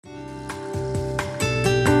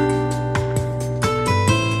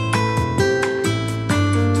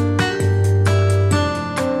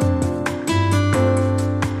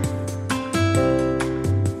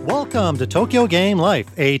Welcome to Tokyo Game Life,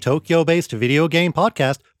 a Tokyo-based video game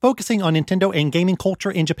podcast focusing on Nintendo and gaming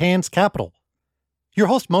culture in Japan's capital. Your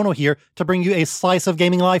host Mono here to bring you a slice of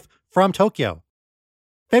gaming life from Tokyo.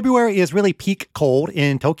 February is really peak cold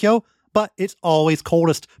in Tokyo, but it's always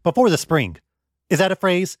coldest before the spring. Is that a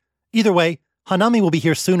phrase? Either way, Hanami will be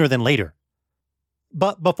here sooner than later.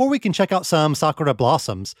 But before we can check out some sakura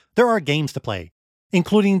blossoms, there are games to play,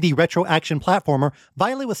 including the retro action platformer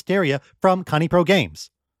Violet Wisteria from KaniPro Games.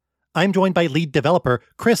 I'm joined by lead developer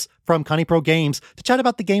Chris from KaniPro Games to chat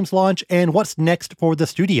about the game's launch and what's next for the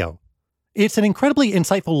studio. It's an incredibly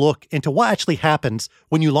insightful look into what actually happens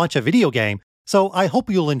when you launch a video game, so I hope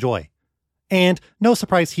you'll enjoy. And no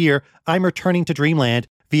surprise here, I'm returning to Dreamland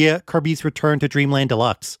via Kirby's Return to Dreamland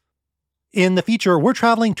Deluxe. In the feature, we're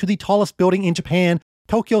traveling to the tallest building in Japan,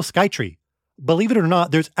 Tokyo Skytree. Believe it or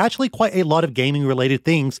not, there's actually quite a lot of gaming-related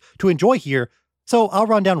things to enjoy here, so I'll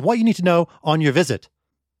run down what you need to know on your visit.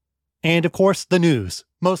 And of course, the news,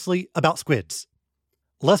 mostly about squids.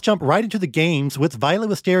 Let's jump right into the games with Violet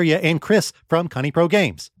Wisteria and Chris from KaniPro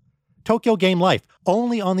Games. Tokyo Game Life,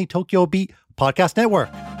 only on the Tokyo Beat Podcast Network.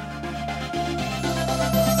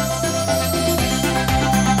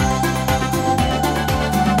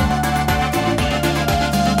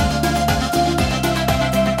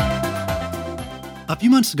 A few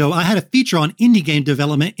months ago, I had a feature on indie game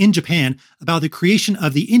development in Japan about the creation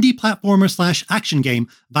of the indie platformer/action game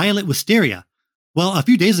Violet Wisteria. Well, a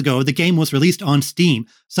few days ago, the game was released on Steam,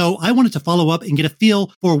 so I wanted to follow up and get a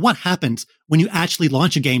feel for what happens when you actually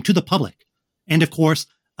launch a game to the public. And of course,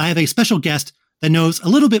 I have a special guest that knows a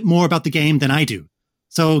little bit more about the game than I do.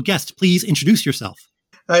 So guest, please introduce yourself.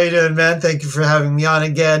 How you doing, man? Thank you for having me on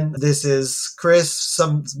again. This is Chris,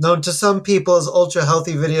 known to some people as Ultra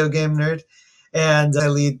Healthy Video Game Nerd. And I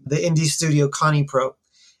lead the indie studio KaniPro.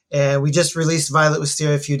 And we just released Violet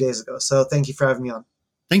Wisteria a few days ago. So thank you for having me on.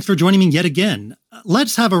 Thanks for joining me yet again.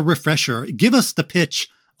 Let's have a refresher. Give us the pitch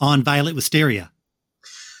on Violet Wisteria.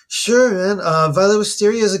 Sure, man. Violet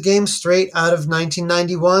Wisteria is a game straight out of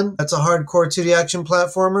 1991. It's a hardcore 2D action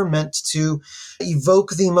platformer meant to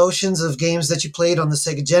evoke the emotions of games that you played on the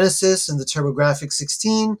Sega Genesis and the TurboGrafx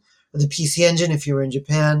 16, or the PC Engine if you were in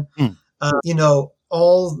Japan.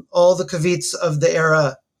 All the kavits of the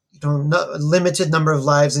era, limited number of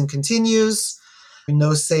lives and continues,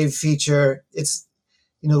 no save feature. It's,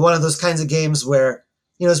 one of those kinds of games where,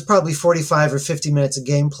 it's probably 45 or 50 minutes of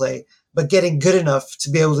gameplay, but getting good enough to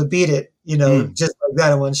be able to beat it, just like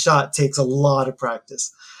that in one shot takes a lot of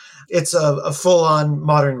practice. It's a full-on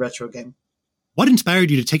modern retro game. What inspired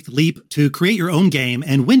you to take the leap to create your own game,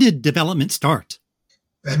 and when did development start?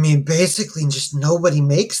 I mean, basically just nobody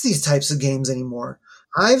makes these types of games anymore.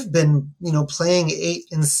 I've been, playing 8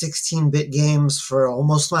 and 16-bit games for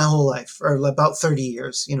almost my whole life, or about 30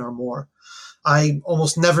 years, or more. I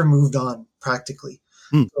almost never moved on, practically.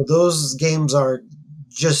 So those games are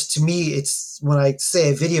just, to me, it's when I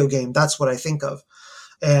say a video game, that's what I think of.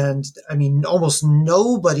 And I mean, almost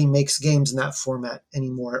nobody makes games in that format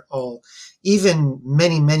anymore at all. Even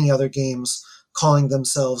many, many other games calling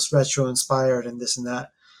themselves retro inspired and this and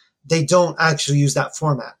that, they don't actually use that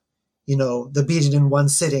format. The beat it in one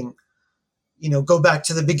sitting, go back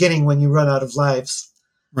to the beginning when you run out of lives,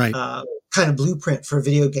 right? Kind of blueprint for a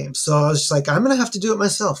video game. So I was just like, I'm going to have to do it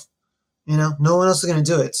myself. No one else is going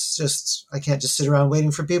to do it. It's just, I can't just sit around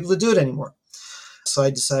waiting for people to do it anymore. So I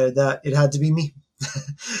decided that it had to be me.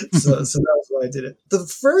 so that was why I did it.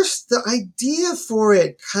 The idea for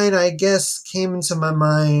it kind of, I guess, came into my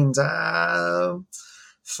mind 5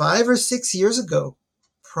 or 6 years ago,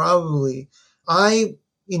 probably. I,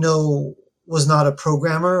 was not a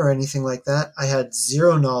programmer or anything like that. I had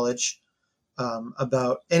zero knowledge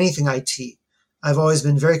about anything IT. I've always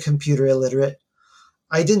been very computer illiterate.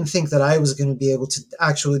 I didn't think that I was going to be able to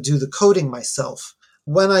actually do the coding myself.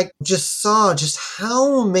 When I just saw just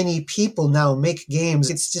how many people now make games,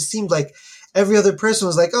 it just seemed like every other person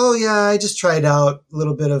was like, oh yeah, I just tried out a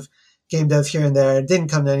little bit of game dev here and there. It didn't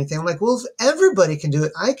come to anything. I'm like, well, if everybody can do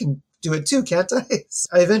it, I can do it too, can't I?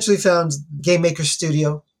 I eventually found Game Maker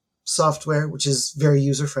Studio software, which is very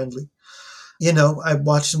user-friendly. I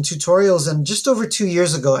watched some tutorials, and just over 2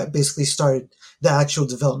 years ago, I basically started the actual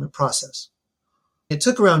development process. It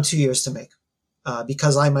took around 2 years to make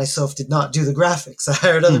because I myself did not do the graphics. I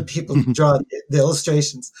hired other people to draw the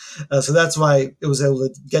illustrations. So that's why it was able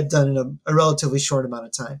to get done in a relatively short amount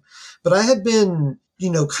of time. But I had been,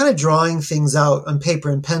 kind of drawing things out on paper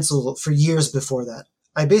and pencil for years before that.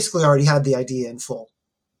 I basically already had the idea in full.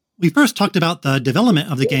 We first talked about the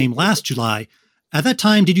development of the game last July. At that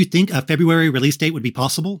time, did you think a February release date would be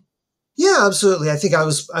possible? Yeah, absolutely. I think I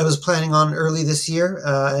was planning on early this year,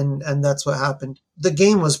 and that's what happened. the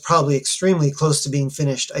game was probably extremely close to being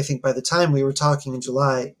finished. I think by the time we were talking in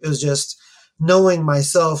July, it was just knowing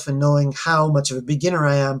myself and knowing how much of a beginner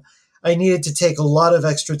I am. I needed to take a lot of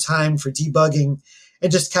extra time for debugging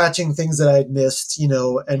and just catching things that I had missed,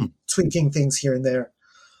 and tweaking things here and there.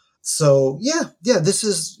 So yeah, this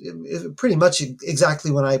is pretty much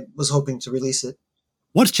exactly when I was hoping to release it.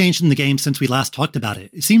 What's changed in the game since we last talked about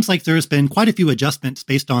it? It seems like there's been quite a few adjustments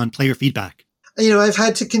based on player feedback. I've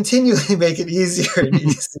had to continually make it easier and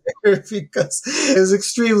easier because it was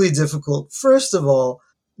extremely difficult. First of all,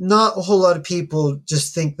 not a whole lot of people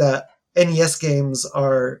just think that NES games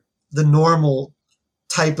are the normal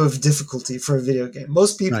type of difficulty for a video game.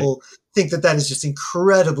 Most people think that is just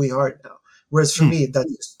incredibly hard now. Whereas for me,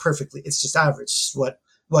 that's just perfectly, it's just average, just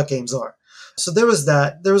what games are. So there was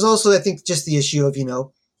that. There was also, I think, just the issue of,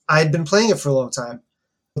 I had been playing it for a long time.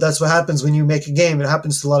 That's what happens when you make a game. It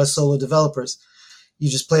happens to a lot of solo developers. You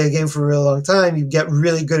just play a game for a really long time. You get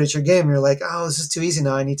really good at your game. And you're like, oh, this is too easy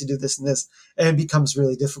now. I need to do this and this. And it becomes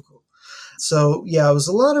really difficult. So yeah, it was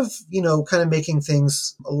a lot of, kind of making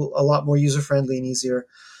things a lot more user-friendly and easier.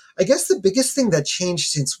 I guess the biggest thing that changed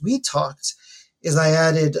since we talked is I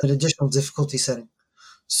added an additional difficulty setting.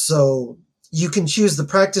 So you can choose the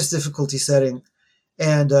practice difficulty setting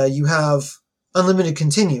and you have unlimited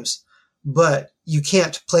continues, but you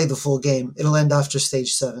can't play the full game. It'll end after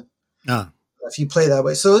stage 7. If you play that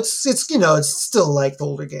way. So it's still like the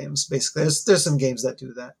older games, basically. There's some games that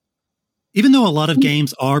do that. Even though a lot of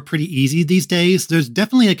games are pretty easy these days, there's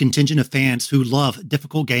definitely a contingent of fans who love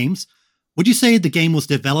difficult games. Would you say the game was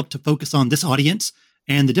developed to focus on this audience,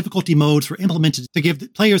 and the difficulty modes were implemented to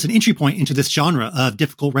give players an entry point into this genre of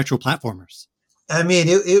difficult retro platformers? I mean,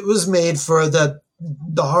 it was made for the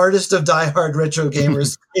hardest of diehard retro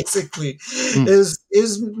gamers, basically. It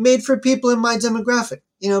was made for people in my demographic,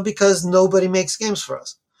 because nobody makes games for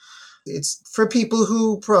us. It's for people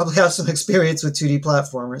who probably have some experience with 2D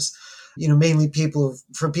platformers, mainly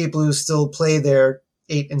for people who still play their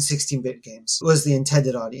 8 and 16-bit games was the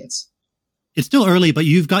intended audience. It's still early, but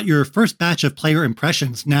you've got your first batch of player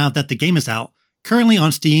impressions now that the game is out. Currently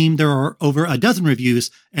on Steam, there are over a dozen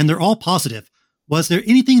reviews, and they're all positive. Was there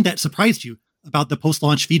anything that surprised you about the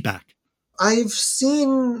post-launch feedback? I've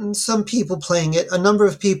seen some people playing it. A number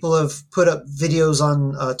of people have put up videos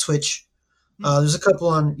on Twitch. There's a couple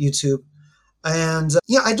on YouTube. And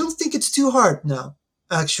I don't think it's too hard now,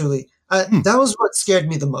 actually. That was what scared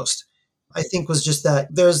me the most, I think, was just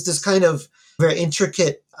that there's this kind of very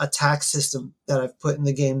intricate attack system that I've put in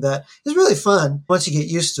the game that is really fun once you get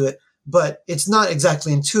used to it, but it's not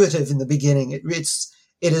exactly intuitive in the beginning. It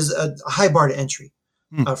is a high bar to entry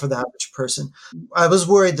for the average person. I was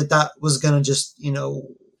worried that was going to just,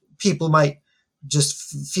 people might just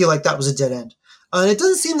feel like that was a dead end. And it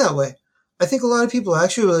doesn't seem that way. I think a lot of people are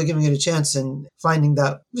actually really giving it a chance and finding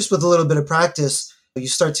that just with a little bit of practice, you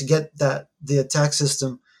start to get the attack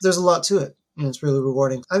system. There's a lot to it. It's really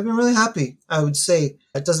rewarding. I've been really happy. I would say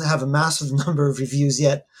it doesn't have a massive number of reviews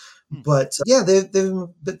yet, but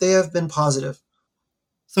they have been positive.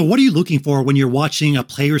 So what are you looking for when you're watching a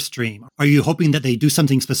player stream? Are you hoping that they do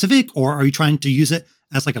something specific, or are you trying to use it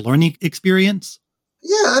as like a learning experience?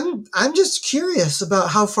 Yeah, I'm just curious about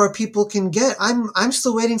how far people can get. I'm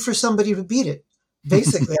still waiting for somebody to beat it.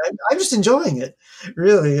 Basically, I'm just enjoying it,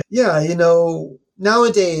 really. Yeah,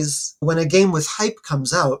 nowadays when a game with hype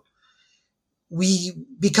comes out,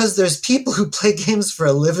 because there's people who play games for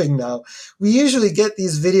a living now, we usually get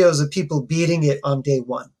these videos of people beating it on day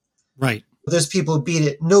one. Right. There's people who beat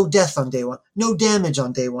it, no death on day one, no damage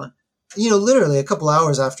on day one. Literally a couple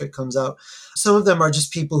hours after it comes out. Some of them are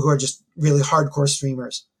just people who are just really hardcore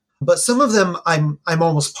streamers. But some of them I'm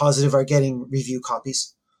almost positive are getting review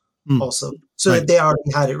copies also. So that they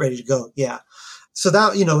already had it ready to go. Yeah. So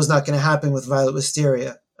that, was not going to happen with Violet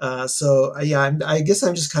Wisteria. I guess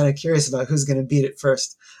I'm just kind of curious about who's going to beat it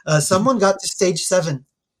first. Someone got to stage 7.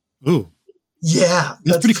 Ooh. Yeah.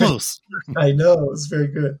 That's pretty close. I know. It's very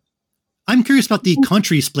good. I'm curious about the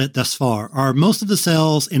country split thus far. Are most of the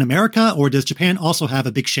sales in America, or does Japan also have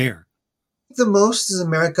a big share? The most is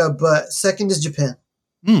America, but second is Japan.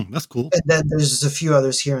 That's cool. And then there's just a few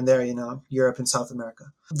others here and there, Europe and South America.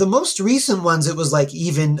 The most recent ones, it was like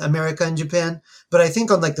even America and Japan. But I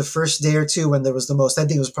think on like the first day or two when there was the most, I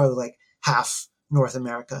think it was probably like half North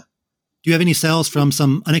America. Do you have any sales from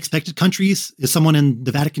some unexpected countries? Is someone in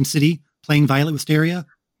the Vatican City playing Violet Wisteria?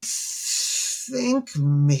 I think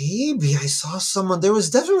maybe I saw someone. There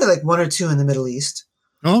was definitely like 1 or 2 in the Middle East.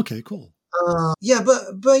 Oh, okay, cool. But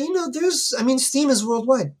Steam is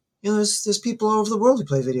worldwide. There's people all over the world who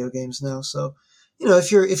play video games now. So,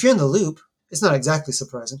 if you're in the loop, it's not exactly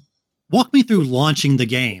surprising. Walk me through launching the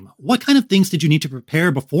game. What kind of things did you need to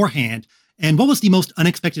prepare beforehand? And what was the most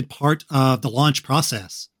unexpected part of the launch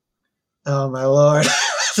process? Oh my Lord.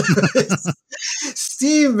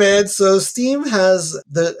 Steam, man. So Steam is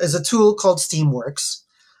a tool called Steamworks,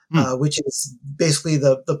 which is basically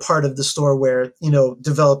the part of the store where,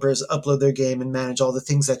 developers upload their game and manage all the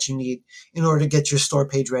things that you need in order to get your store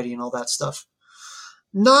page ready and all that stuff.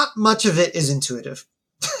 Not much of it is intuitive.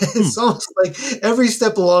 It's almost like every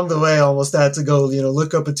step along the way almost had to go,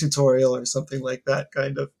 look up a tutorial or something like that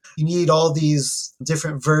kind of. You need all these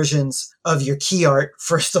different versions of your key art,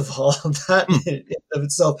 first of all, that in of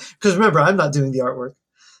itself. Because remember, I'm not doing the artwork.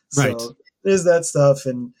 So Right. there's that stuff.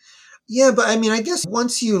 And yeah, but I mean, I guess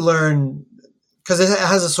once you learn, because it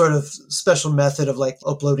has a sort of special method of like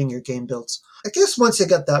uploading your game builds. I guess once you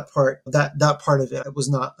got that part of it was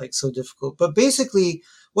not like so difficult. But basically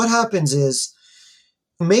what happens is,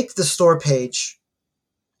 make the store page,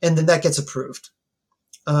 and then that gets approved.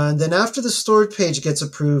 And then after the store page gets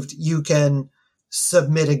approved, you can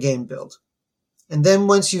submit a game build. And then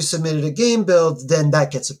once you've submitted a game build, then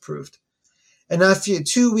that gets approved. And after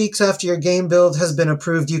 2 weeks after your game build has been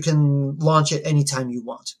approved, you can launch it anytime you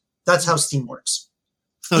want. That's how Steam works.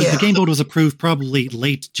 So the game build was approved probably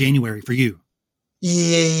late January for you.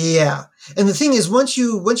 Yeah. And the thing is, once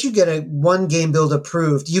you get one game build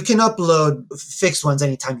approved, you can upload fixed ones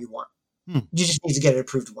anytime you want. You just need to get it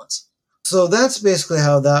approved once. So that's basically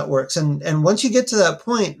how that works. And once you get to that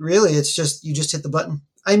point, really, it's just, you just hit the button.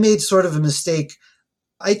 I made sort of a mistake.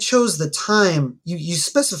 I chose the time. You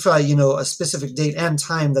specify, a specific date and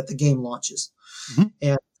time that the game launches.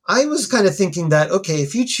 And I was kind of thinking that, okay,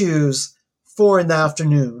 if you choose 4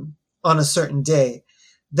 p.m. on a certain day,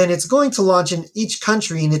 then it's going to launch in each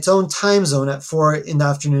country in its own time zone at 4 p.m.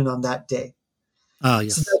 on that day.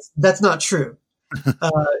 Yes. So that's not true.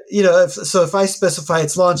 If I specify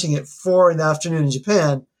it's launching at 4 p.m. in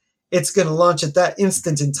Japan, it's going to launch at that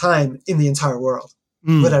instant in time in the entire world,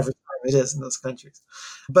 whatever time it is in those countries.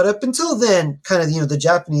 But up until then, kind of, the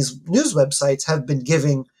Japanese news websites have been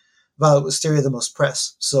giving Violet Wisteria the most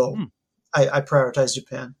press. So I prioritize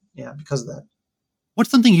Japan, because of that. What's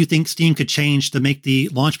something you think Steam could change to make the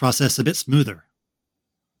launch process a bit smoother?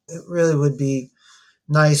 It really would be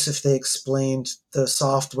nice if they explained the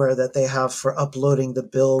software that they have for uploading the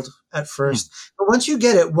build at first. But once you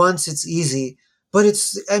get it once, it's easy. But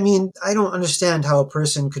I don't understand how a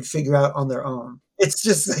person could figure out on their own. It's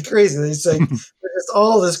just like crazy. It's like, there's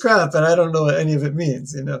all this crap and I don't know what any of it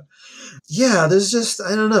means, Yeah, there's just,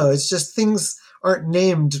 I don't know. It's just things aren't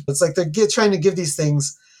named. It's like they're trying to give these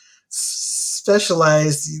things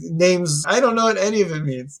specialized names. I don't know what any of it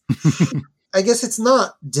means. I guess it's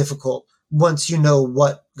not difficult once you know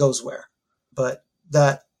what goes where, but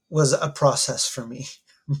that was a process for me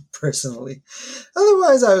personally.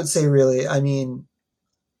 Otherwise, I would say really, I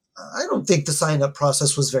don't think the sign up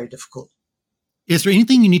process was very difficult. Is there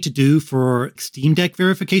anything you need to do for Steam Deck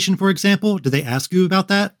verification, for example? Did they ask you about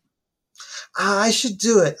that? I should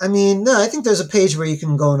do it. No, I think there's a page where you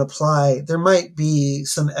can go and apply. There might be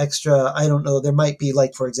some extra, I don't know, there might be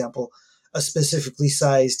like, for example, a specifically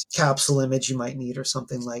sized capsule image you might need or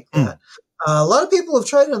something like that. A lot of people have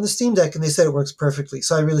tried it on the Steam Deck and they said it works perfectly.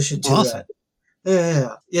 So I really should do that.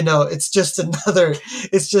 Yeah. It's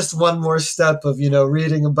just one more step of,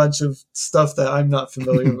 reading a bunch of stuff that I'm not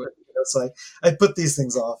familiar with. So I put these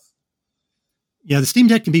things off. Yeah, the Steam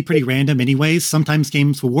Deck can be pretty random anyways. Sometimes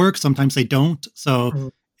games will work, sometimes they don't.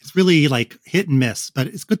 So it's really like hit and miss. But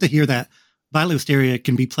it's good to hear that Violet Wisteria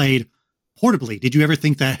can be played portably. Did you ever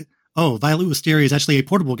think that, Violet Wisteria is actually a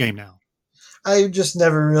portable game now? I just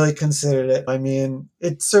never really considered it.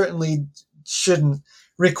 It certainly shouldn't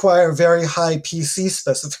require very high PC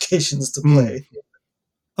specifications to play.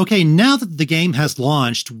 Okay, now that the game has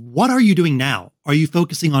launched, what are you doing now? Are you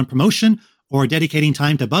focusing on promotion or dedicating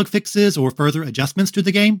time to bug fixes or further adjustments to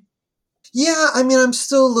the game? Yeah, I'm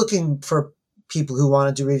still looking for people who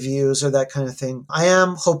want to do reviews or that kind of thing. I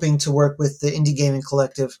am hoping to work with the Indie Gaming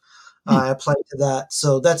Collective. I applied to that.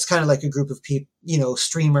 So that's kind of like a group of people,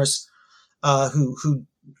 streamers who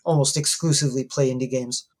almost exclusively play indie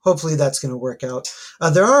games. Hopefully that's going to work out.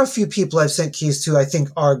 There are a few people I've sent keys to I think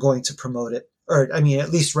are going to promote it. Or, at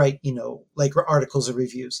least write, like articles or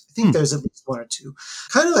reviews. I think there's at least one or two.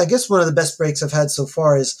 Kind of, I guess one of the best breaks I've had so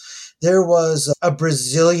far is there was a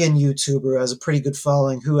Brazilian YouTuber who has a pretty good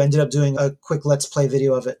following who ended up doing a quick Let's Play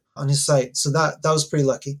video of it on his site. So that was pretty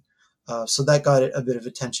lucky. So that got it a bit of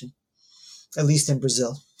attention, at least in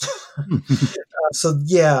Brazil. I've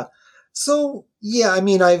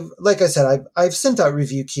sent out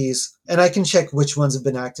review keys and I can check which ones have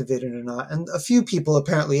been activated or not. And a few people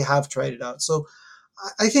apparently have tried it out. So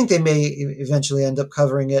I think they may eventually end up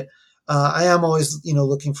covering it. I am always,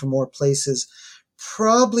 looking for more places.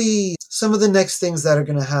 Probably some of the next things that are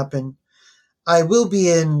going to happen. I will be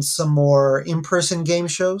in some more in-person game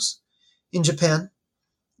shows in Japan.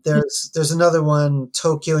 There's another one,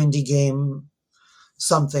 Tokyo Indie Game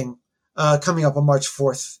something, coming up on March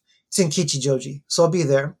 4th. It's in Kichijoji, so I'll be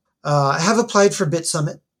there. I have applied for Bit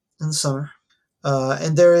Summit in the summer.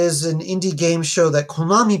 And there is an indie game show that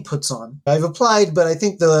Konami puts on. I've applied, but I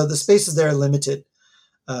think the spaces there are limited.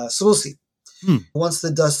 So we'll see. Once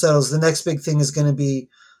the dust settles, the next big thing is going to be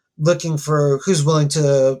looking for who's willing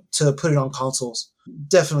to put it on consoles.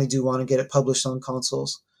 Definitely do want to get it published on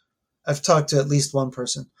consoles. I've talked to at least one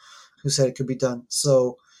person who said it could be done.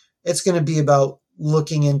 So it's going to be about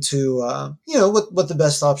looking into, what the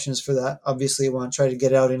best option is for that. Obviously, I want to try to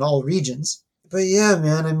get it out in all regions. But yeah,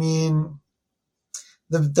 man, I mean,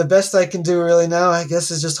 the best I can do really now, I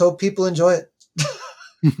guess, is just hope people enjoy it.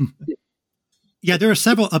 Yeah, there are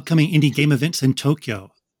several upcoming indie game events in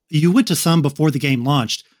Tokyo. You went to some before the game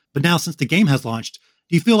launched, but now since the game has launched,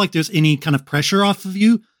 do you feel like there's any kind of pressure off of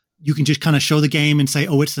you? You can just kind of show the game and say,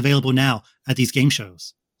 oh, it's available now at these game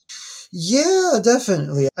shows. Yeah,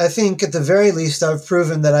 definitely. I think at the very least, I've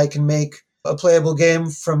proven that I can make a playable game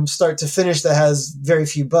from start to finish that has very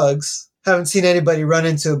few bugs. Haven't seen anybody run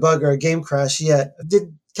into a bug or a game crash yet. I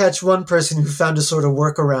did catch one person who found a sort of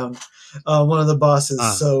workaround, one of the bosses.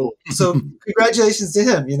 So congratulations to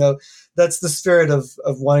him. That's the spirit of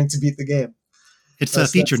wanting to beat the game. It's a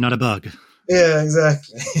feature, not a bug. Yeah,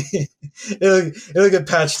 exactly. it'll get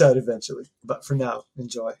patched out eventually. But for now,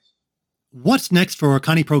 enjoy. What's next for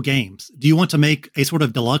KaniPro Games? Do you want to make a sort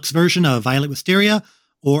of deluxe version of Violet Wisteria,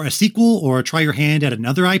 or a sequel, or try your hand at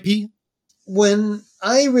another IP? When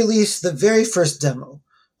I released the very first demo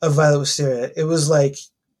of Violet Wisteria, it was like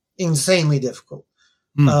insanely difficult.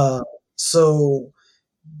 So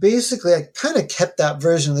basically, I kind of kept that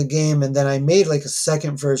version of the game, and then I made like a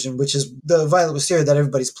second version, which is the Violet Wisteria that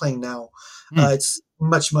everybody's playing now. It's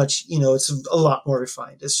much, it's a lot more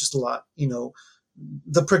refined. It's just a lot,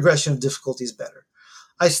 the progression of difficulty is better.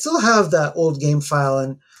 I still have that old game file,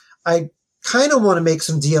 and I kind of want to make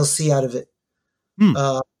some DLC out of it.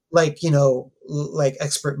 Like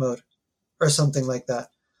expert mode or something like that.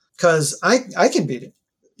 Because I can beat it.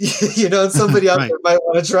 And somebody out there might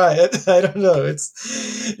want to try it. I don't know.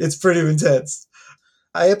 It's pretty intense.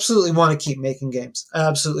 I absolutely want to keep making games. I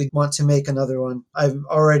absolutely want to make another one. I'm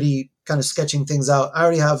already kind of sketching things out. I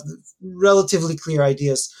already have relatively clear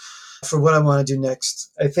ideas for what I want to do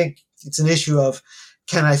next. I think it's an issue of,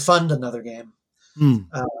 can I fund another game?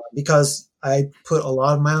 Because I put a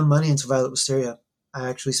lot of my own money into Violet Wisteria. I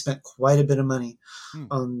actually spent quite a bit of money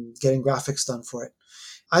on getting graphics done for it.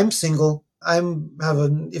 I'm single. I have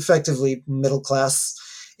an effectively middle class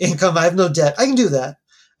income. I have no debt. I can do that.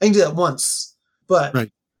 Once, but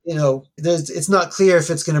it's not clear if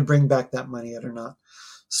it's going to bring back that money yet or not.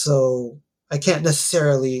 So I can't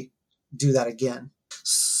necessarily do that again.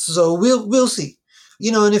 So we'll see.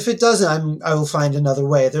 And if it doesn't, I will find another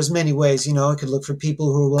way. There's many ways. I could look for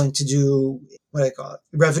people who are willing to do what I call it,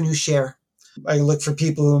 revenue share. I look for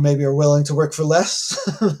people who maybe are willing to work for less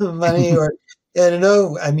money, or I don't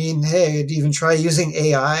know. I mean, hey, I'd even try using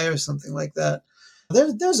AI or something like that.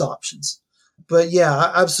 There's options. But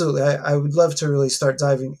yeah, absolutely. I would love to really start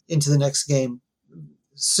diving into the next game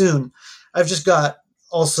soon. I've just got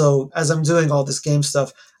also, as I'm doing all this game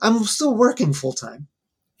stuff, I'm still working full time.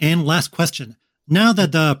 And last question. Now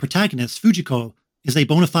that the protagonist, Fujiko, is a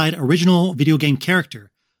bona fide original video game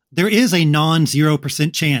character, there is a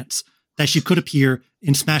non-0% chance that she could appear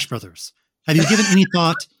in Smash Brothers. Have you given any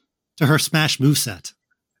thought to her Smash moveset?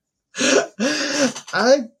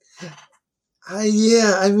 I'm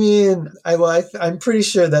pretty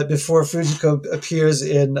sure that before Fujiko appears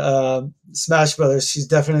in Smash Brothers, she's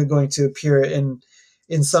definitely going to appear in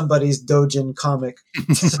somebody's doujin comic.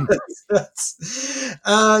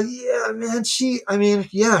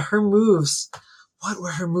 Her moves. What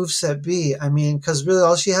would her moveset be? I mean, because really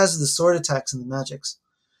all she has is the sword attacks and the magics.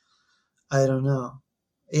 I don't know.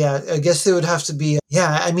 Yeah, I guess it would have to be.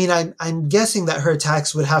 I'm guessing that her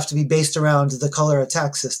attacks would have to be based around the color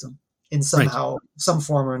attack system in some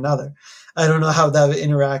form or another. I don't know how that would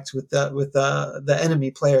interact with the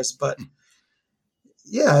enemy players, but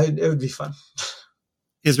yeah, it would be fun.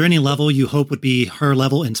 Is there any level you hope would be her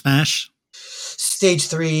level in Smash? Stage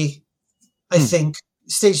 3, I think.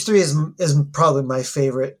 Stage 3 is probably my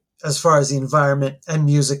favorite as far as the environment and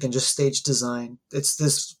music and just stage design. It's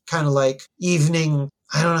this kind of like evening,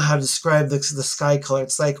 I don't know how to describe the sky color.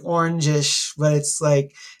 It's like orangish, but it's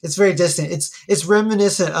very distant. It's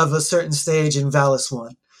reminiscent of a certain stage in Valis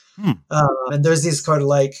 1. And there's these kind of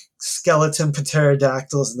like skeleton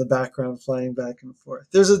pterodactyls in the background flying back and forth.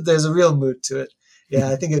 There's a real mood to it. Yeah,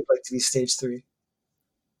 I think it'd like to be stage 3.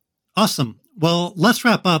 Awesome. Well, let's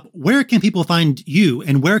wrap up. Where can people find you,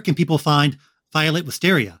 and where can people find Violet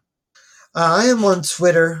Wisteria? I am on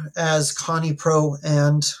Twitter as KaniPro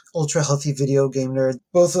and Ultra Healthy Video Game Nerd.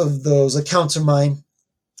 Both of those accounts are mine.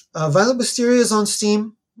 Violet Wisteria is on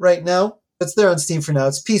Steam right now. It's there on Steam for now.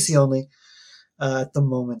 It's PC only at the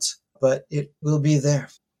moment, but it will be there.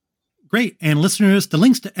 Great. And listeners, the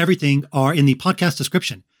links to everything are in the podcast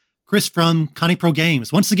description. Chris from KaniPro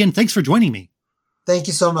Games, once again, thanks for joining me. Thank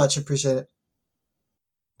you so much. Appreciate it.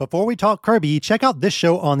 Before we talk Kirby, check out this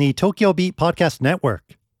show on the Tokyo Beat Podcast Network.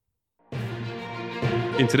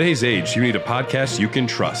 In today's age, you need a podcast you can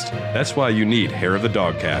trust. That's why you need Hair of the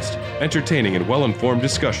Dogcast, entertaining and well-informed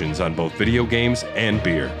discussions on both video games and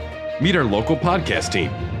beer. Meet our local podcast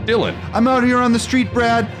team. Dylan. I'm out here on the street,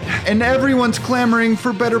 Brad, and everyone's clamoring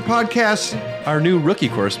for better podcasts. Our new rookie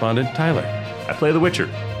correspondent, Tyler. I play The Witcher.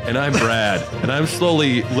 And I'm Brad, and I'm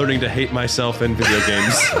slowly learning to hate myself and video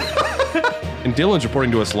games. And Dylan's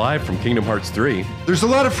reporting to us live from Kingdom Hearts 3. There's a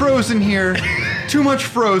lot of Frozen here. Too much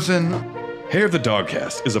Frozen. Hair of the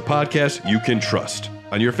Dogcast is a podcast you can trust.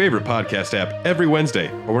 On your favorite podcast app every Wednesday,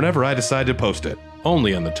 or whenever I decide to post it.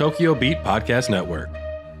 Only on the Tokyo Beat Podcast Network.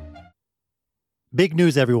 Big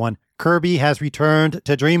news, everyone. Kirby has returned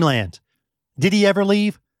to Dreamland. Did he ever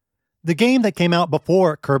leave? The game that came out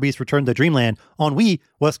before Kirby's Return to Dreamland on Wii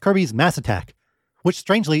was Kirby's Mass Attack, which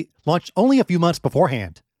strangely launched only a few months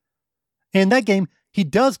beforehand. In that game, he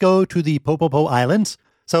does go to the Popopo Islands,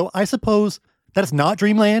 so I suppose that is not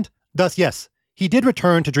Dreamland. Thus, yes, he did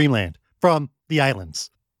return to Dreamland from the islands.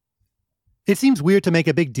 It seems weird to make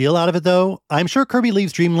a big deal out of it, though. I'm sure Kirby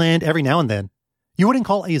leaves Dreamland every now and then. You wouldn't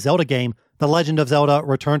call a Zelda game The Legend of Zelda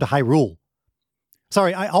Return to Hyrule.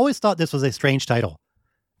 Sorry, I always thought this was a strange title.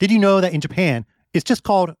 Did you know that in Japan, it's just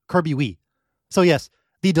called Kirby Wii? So yes,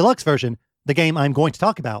 the deluxe version, the game I'm going to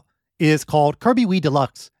talk about, is called Kirby Wii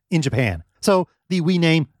Deluxe in Japan. So the Wii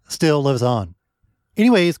name still lives on.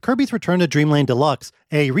 Anyways, Kirby's Return to Dreamland Deluxe,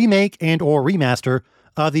 a remake and or remaster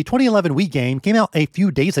of the 2011 Wii game, came out a few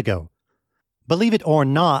days ago. Believe it or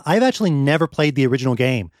not, I've actually never played the original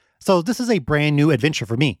game, so this is a brand new adventure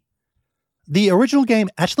for me. The original game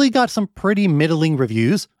actually got some pretty middling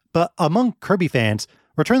reviews, but among Kirby fans,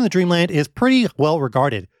 Return to Dreamland is pretty well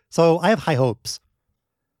regarded, so I have high hopes.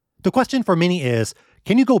 The question for many is,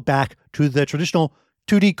 can you go back to the traditional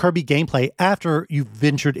 2D Kirby gameplay after you've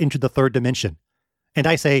ventured into the third dimension? And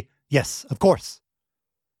I say, yes, of course.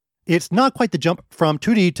 It's not quite the jump from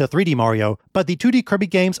 2D to 3D Mario, but the 2D Kirby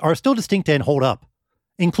games are still distinct and hold up,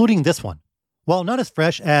 including this one. While not as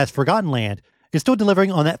fresh as Forgotten Land, it's still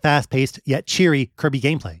delivering on that fast-paced yet cheery Kirby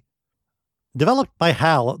gameplay. Developed by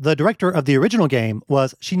HAL, the director of the original game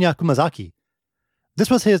was Shinya Kumazaki. This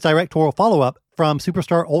was his directorial follow-up from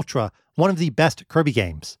Superstar Ultra, one of the best Kirby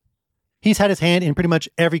games. He's had his hand in pretty much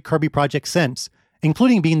every Kirby project since,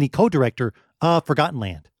 including being the co-director of Forgotten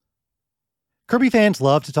Land. Kirby fans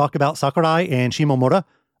love to talk about Sakurai and Shimomura,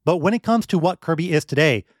 but when it comes to what Kirby is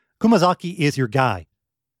today, Kumazaki is your guy.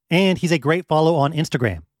 And he's a great follow on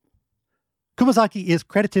Instagram. Kumazaki is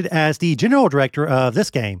credited as the general director of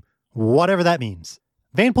this game, whatever that means.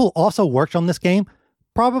 Vanpool also worked on this game,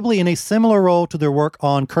 probably in a similar role to their work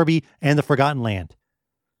on Kirby and the Forgotten Land.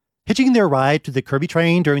 Hitching their ride to the Kirby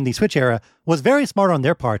train during the Switch era was very smart on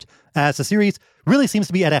their part, as the series really seems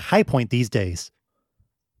to be at a high point these days.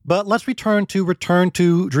 But let's return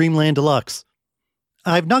to Dreamland Deluxe.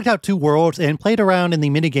 I've knocked out 2 worlds and played around in the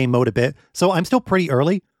minigame mode a bit, so I'm still pretty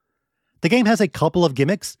early. The game has a couple of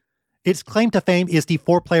gimmicks. Its claim to fame is the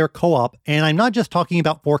 4-player co-op, and I'm not just talking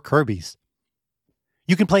about 4 Kirbys.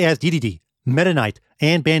 You can play as DDD, Meta Knight,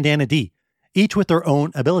 and Bandana D, each with their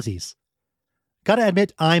own abilities. Gotta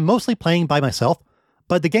admit, I'm mostly playing by myself,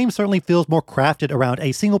 but the game certainly feels more crafted around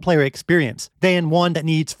a single-player experience than one that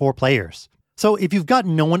needs 4 players. So if you've got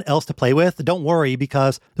no one else to play with, don't worry,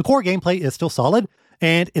 because the core gameplay is still solid,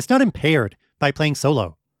 and it's not impaired by playing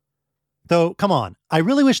solo. Though, come on, I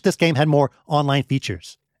really wish this game had more online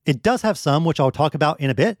features. It does have some, which I'll talk about in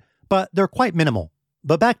a bit, but they're quite minimal.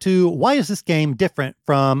 But back to, why is this game different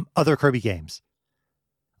from other Kirby games?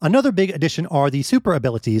 Another big addition are the super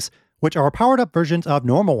abilities, which are powered-up versions of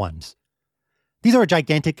normal ones. These are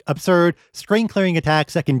gigantic, absurd, screen-clearing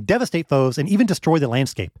attacks that can devastate foes and even destroy the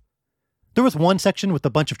landscape. There was one section with a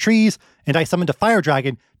bunch of trees, and I summoned a fire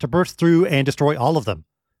dragon to burst through and destroy all of them.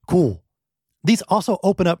 Cool. These also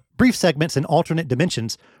open up brief segments in alternate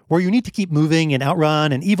dimensions where you need to keep moving and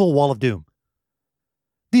outrun an evil wall of doom.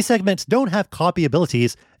 These segments don't have copy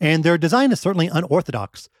abilities, and their design is certainly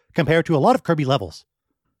unorthodox, compared to a lot of Kirby levels.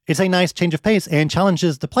 It's a nice change of pace and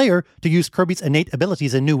challenges the player to use Kirby's innate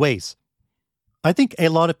abilities in new ways. I think a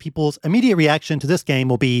lot of people's immediate reaction to this game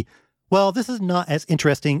will be, well, this is not as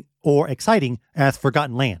interesting or exciting as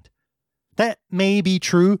Forgotten Land. That may be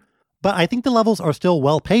true, but I think the levels are still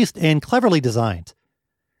well-paced and cleverly designed.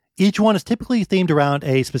 Each one is typically themed around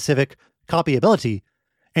a specific copy ability,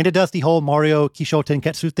 and it does the whole Mario Kisho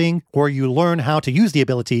Tenketsu thing, where you learn how to use the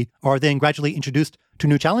ability, are then gradually introduced to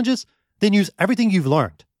new challenges, then use everything you've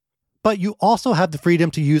learned. But you also have the freedom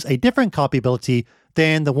to use a different copy ability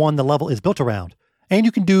than the one the level is built around, and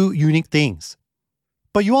you can do unique things.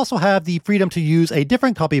 But you also have the freedom to use a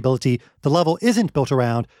different copy ability the level isn't built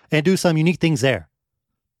around and do some unique things there.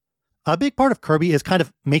 A big part of Kirby is kind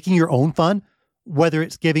of making your own fun, whether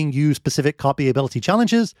it's giving you specific copy ability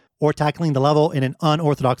challenges or tackling the level in an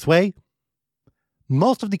unorthodox way.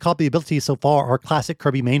 Most of the copy abilities so far are classic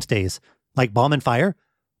Kirby mainstays, like Bomb and Fire,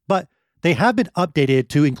 but they have been updated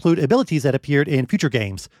to include abilities that appeared in future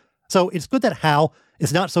games, so it's good that HAL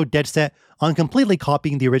is not so dead set on completely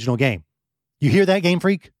copying the original game. You hear that, Game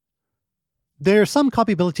Freak? There are some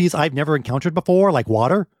copy abilities I've never encountered before, like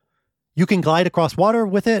water. You can glide across water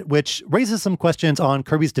with it, which raises some questions on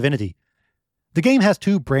Kirby's divinity. The game has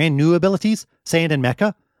two brand new abilities, Sand and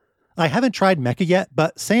Mecha. I haven't tried Mecha yet,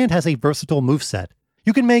 but Sand has a versatile moveset.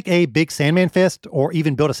 You can make a big Sandman fist or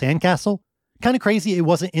even build a sandcastle. Kind of crazy it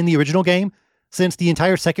wasn't in the original game, since the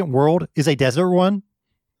entire second world is a desert one.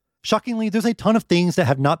 Shockingly, there's a ton of things that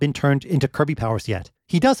have not been turned into Kirby powers yet.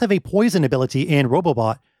 He does have a poison ability in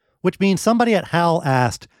Robobot, which means somebody at HAL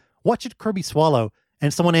asked, "What should Kirby swallow?"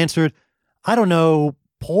 And someone answered, "I don't know,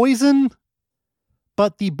 poison?"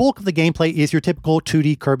 But the bulk of the gameplay is your typical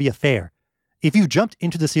 2D Kirby affair. If you jumped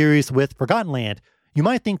into the series with Forgotten Land, you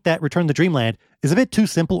might think that Return to Dreamland is a bit too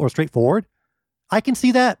simple or straightforward. I can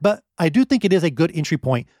see that, but I do think it is a good entry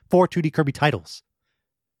point for 2D Kirby titles.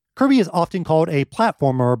 Kirby is often called a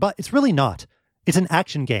platformer, but it's really not. It's an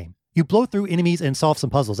action game. You blow through enemies and solve some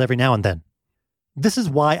puzzles every now and then. This is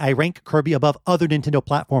why I rank Kirby above other Nintendo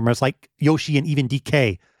platformers like Yoshi and even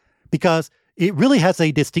DK, because it really has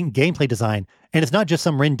a distinct gameplay design, and it's not just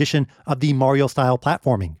some rendition of the Mario-style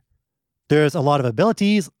platforming. There's a lot of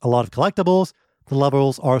abilities, a lot of collectibles, the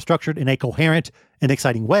levels are structured in a coherent and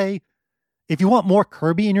exciting way. If you want more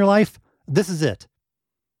Kirby in your life, this is it.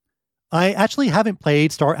 I actually haven't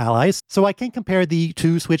played Star Allies, so I can't compare the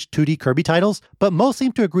two Switch 2D Kirby titles, but most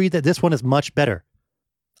seem to agree that this one is much better.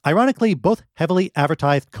 Ironically, both heavily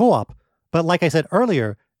advertised co-op, but like I said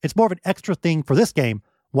earlier, it's more of an extra thing for this game,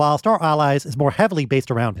 while Star Allies is more heavily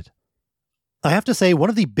based around it. I have to say, one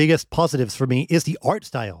of the biggest positives for me is the art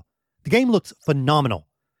style. The game looks phenomenal.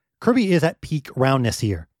 Kirby is at peak roundness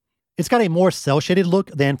here. It's got a more cel-shaded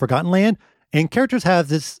look than Forgotten Land, and characters have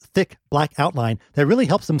this thick black outline that really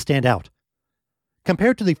helps them stand out.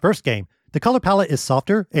 Compared to the first game, the color palette is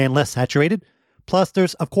softer and less saturated, plus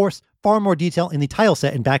there's, of course, far more detail in the tile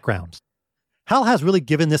set and backgrounds. HAL has really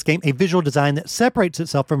given this game a visual design that separates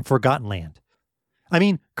itself from Forgotten Land. I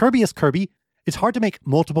mean, Kirby is Kirby. It's hard to make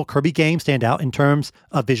multiple Kirby games stand out in terms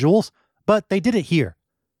of visuals, but they did it here.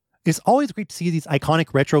 It's always great to see these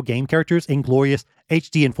iconic retro game characters in glorious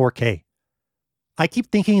HD and 4K. I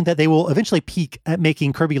keep thinking that they will eventually peak at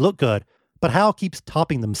making Kirby look good, but HAL keeps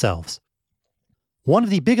topping themselves. One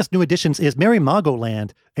of the biggest new additions is Merry Mago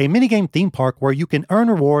Land, a minigame theme park where you can earn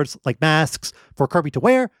rewards like masks for Kirby to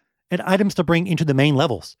wear and items to bring into the main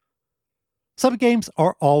levels. Subgames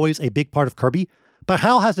are always a big part of Kirby, but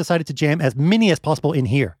HAL has decided to jam as many as possible in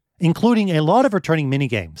here, including a lot of returning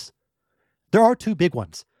minigames. There are two big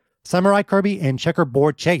ones, Samurai Kirby and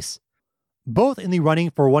Checkerboard Chase, both in the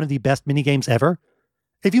running for one of the best minigames ever.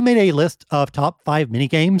 If you made a list of top 5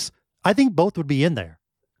 minigames, I think both would be in there.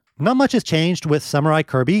 Not much has changed with Samurai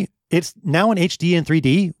Kirby. It's now in HD and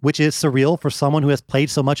 3D, which is surreal for someone who has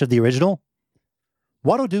played so much of the original.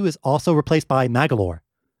 Waddle Doo is also replaced by Magolor.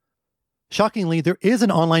 Shockingly, there is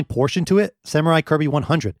an online portion to it, Samurai Kirby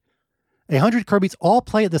 100. 100 Kirbys all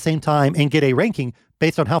play at the same time and get a ranking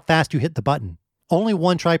based on how fast you hit the button. Only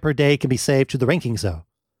one try per day can be saved to the rankings though.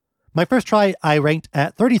 My first try, I ranked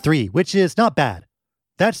at 33, which is not bad.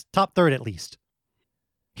 That's top third at least.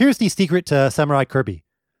 Here's the secret to Samurai Kirby.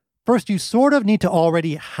 First, you sort of need to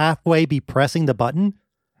already halfway be pressing the button,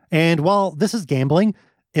 and while this is gambling,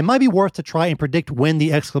 it might be worth to try and predict when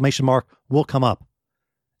the exclamation mark will come up.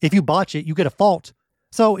 If you botch it, you get a fault,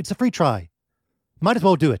 so it's a free try. Might as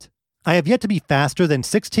well do it. I have yet to be faster than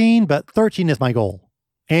 16, but 13 is my goal.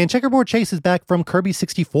 And Checkerboard Chase is back from Kirby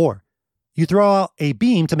 64. You throw out a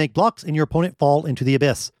beam to make blocks and your opponent fall into the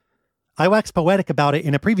abyss. I waxed poetic about it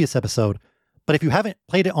in a previous episode, but if you haven't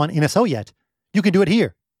played it on NSO yet, you can do it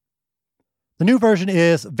here. The new version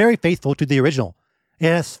is very faithful to the original. It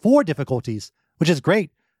has 4 difficulties, which is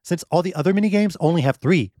great since all the other minigames only have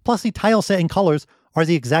 3, plus the tile set and colors are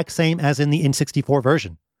the exact same as in the N64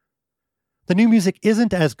 version. The new music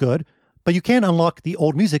isn't as good, but you can unlock the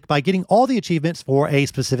old music by getting all the achievements for a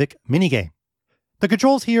specific minigame. The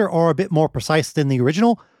controls here are a bit more precise than the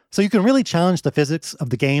original, so you can really challenge the physics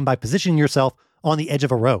of the game by positioning yourself on the edge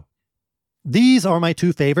of a row. These are my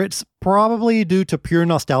 2 favorites, probably due to pure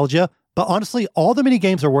nostalgia, but honestly, all the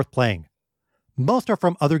minigames are worth playing. Most are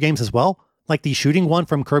from other games as well, like the shooting one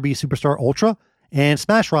from Kirby Superstar Ultra and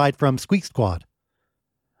Smash Ride from Squeak Squad.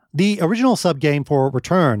 The original subgame for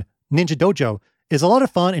Return, Ninja Dojo, is a lot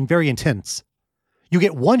of fun and very intense. You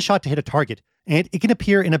get 1 shot to hit a target, and it can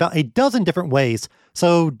appear in about a dozen different ways,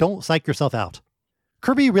 so don't psych yourself out.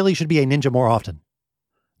 Kirby really should be a ninja more often.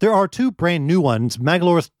 There are 2 brand new ones,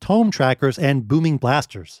 Magolor's Tome Trackers and Booming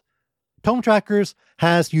Blasters. Tome Trackers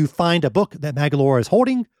has you find a book that Magolor is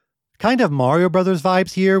holding, kind of Mario Brothers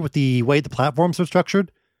vibes here with the way the platforms are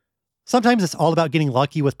structured. Sometimes it's all about getting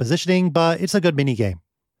lucky with positioning, but it's a good minigame.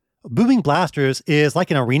 Booming Blasters is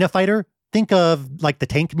like an arena fighter. Think of like the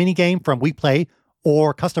tank minigame from We Play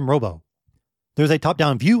or Custom Robo. There's a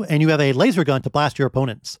top-down view and you have a laser gun to blast your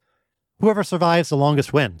opponents. Whoever survives the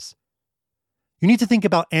longest wins. You need to think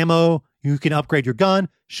about ammo, you can upgrade your gun,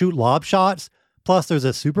 shoot lob shots, plus there's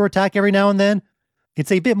a super attack every now and then.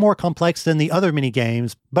 It's a bit more complex than the other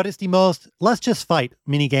minigames, but it's the most let's just fight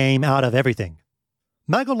minigame out of everything.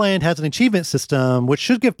 Magoland has an achievement system which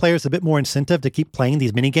should give players a bit more incentive to keep playing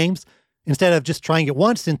these minigames, instead of just trying it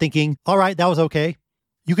once and thinking, alright, that was okay.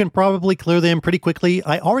 You can probably clear them pretty quickly.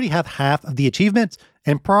 I already have half of the achievements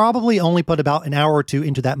and probably only put about an hour or 2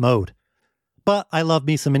 into that mode. But I love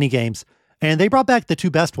me some minigames, and they brought back the 2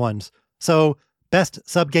 best ones, so best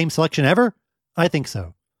sub-game selection ever? I think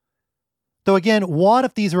so. Though again, what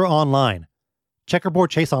if these were online? Checkerboard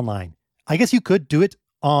Chase Online. I guess you could do it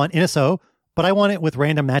on NSO, but I want it with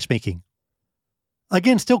random matchmaking.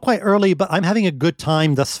 Again, still quite early, but I'm having a good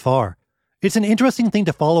time thus far. It's an interesting thing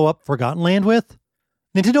to follow up Forgotten Land with.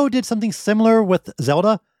 Nintendo did something similar with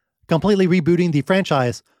Zelda, completely rebooting the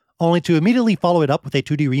franchise, only to immediately follow it up with a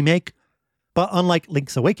 2D remake. But unlike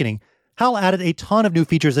Link's Awakening, HAL added a ton of new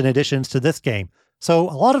features and additions to this game, so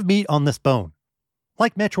a lot of meat on this bone.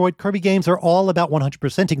 Like Metroid, Kirby games are all about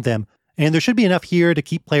 100%ing them, and there should be enough here to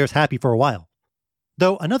keep players happy for a while.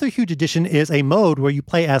 Though another huge addition is a mode where you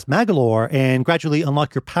play as Magolor and gradually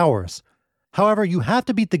unlock your powers. However, you have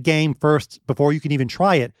to beat the game first before you can even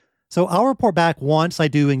try it, so I'll report back once I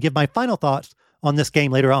do and give my final thoughts on this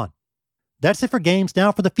game later on. That's it for games.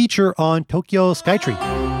 Now for the feature on Tokyo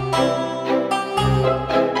Skytree.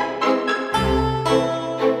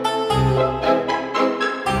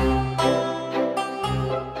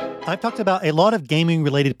 I've talked about a lot of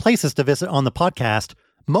gaming-related places to visit on the podcast.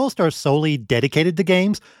 Most are solely dedicated to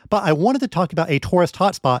games, but I wanted to talk about a tourist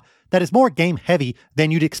hotspot that is more game-heavy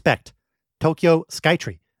than you'd expect. Tokyo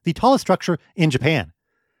Skytree, the tallest structure in Japan.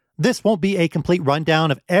 This won't be a complete rundown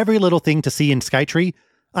of every little thing to see in Skytree.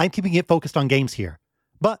 I'm keeping it focused on games here.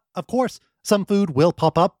 But, of course, some food will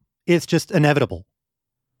pop up. It's just inevitable.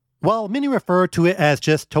 While many refer to it as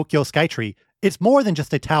just Tokyo Skytree, it's more than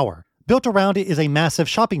just a tower. Built around it is a massive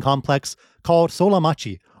shopping complex called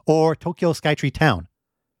Solamachi, or Tokyo Skytree Town.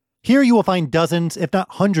 Here you will find dozens, if not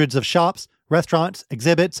hundreds, of shops, restaurants,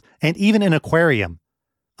 exhibits, and even an aquarium.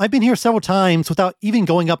 I've been here several times without even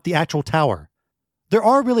going up the actual tower. There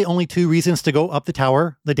are really only 2 reasons to go up the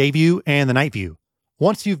tower, the day view and the night view.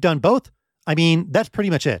 Once you've done both, that's pretty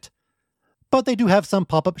much it. But they do have some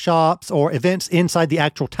pop-up shops or events inside the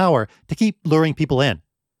actual tower to keep luring people in.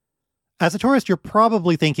 As a tourist, you're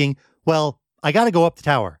probably thinking, well, I gotta go up the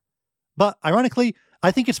tower. But ironically, I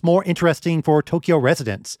think it's more interesting for Tokyo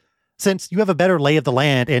residents, since you have a better lay of the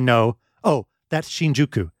land and know, oh, that's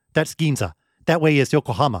Shinjuku, that's Ginza, that way is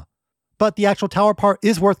Yokohama. But the actual tower part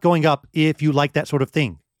is worth going up if you like that sort of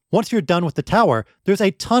thing. Once you're done with the tower, there's a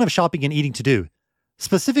ton of shopping and eating to do,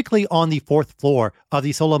 specifically on the 4th floor of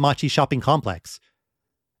the Solamachi shopping complex.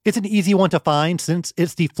 It's an easy one to find since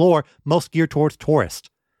it's the floor most geared towards tourists.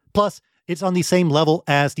 Plus, it's on the same level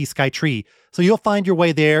as the Skytree, so you'll find your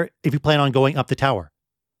way there if you plan on going up the tower.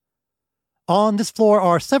 On this floor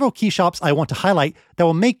are several key shops I want to highlight that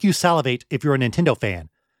will make you salivate if you're a Nintendo fan.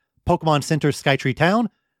 Pokemon Center Skytree Town,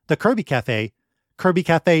 the Kirby Cafe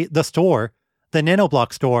The Store, the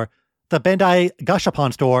Nanoblock Store, the Bandai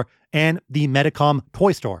Gashapon Store, and the Medicom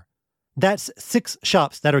Toy Store. That's 6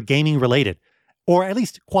 shops that are gaming related, or at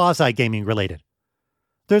least quasi-gaming related.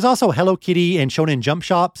 There's also Hello Kitty and Shonen Jump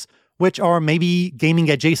shops, which are maybe gaming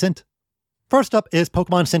adjacent. First up is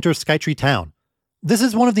Pokemon Center Skytree Town. This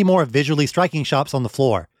is one of the more visually striking shops on the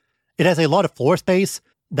floor. It has a lot of floor space,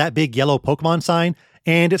 that big yellow Pokemon sign,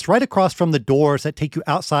 and it's right across from the doors that take you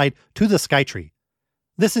outside to the Skytree.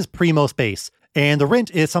 This is primo space, and the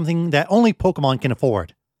rent is something that only Pokemon can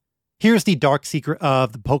afford. Here's the dark secret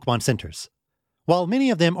of the Pokemon centers. While many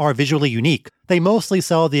of them are visually unique, they mostly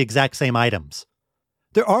sell the exact same items.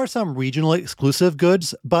 There are some regional exclusive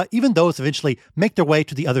goods, but even those eventually make their way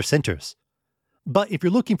to the other centers. But if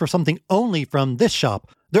you're looking for something only from this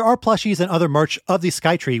shop, there are plushies and other merch of the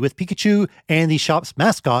Skytree with Pikachu and the shop's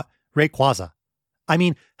mascot, Rayquaza. I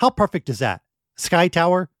mean, how perfect is that? Sky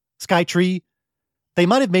Tower? Skytree? They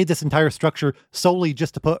might have made this entire structure solely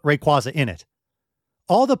just to put Rayquaza in it.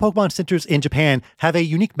 All the Pokemon centers in Japan have a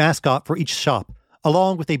unique mascot for each shop,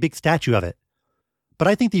 along with a big statue of it. But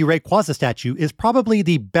I think the Rayquaza statue is probably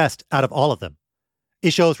the best out of all of them.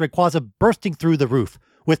 It shows Rayquaza bursting through the roof,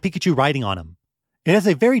 with Pikachu riding on him. It has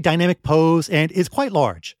a very dynamic pose and is quite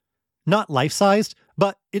large. Not life-sized,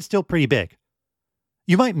 but it's still pretty big.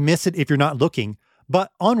 You might miss it if you're not looking,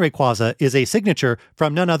 but on Rayquaza is a signature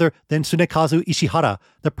from none other than Tsunekazu Ishihara,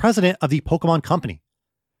 the president of the Pokemon Company.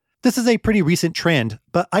 This is a pretty recent trend,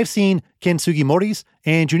 but I've seen Ken Sugimori's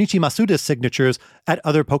and Junichi Masuda's signatures at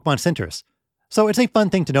other Pokemon centers, so it's a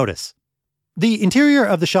fun thing to notice. The interior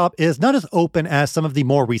of the shop is not as open as some of the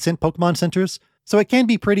more recent Pokemon centers, so it can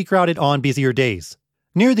be pretty crowded on busier days.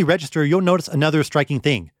 Near the register, you'll notice another striking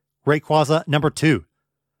thing, Rayquaza number 2.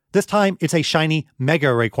 This time, it's a shiny Mega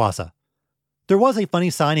Rayquaza. There was a funny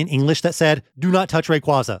sign in English that said, "Do not touch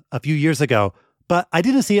Rayquaza," a few years ago, but I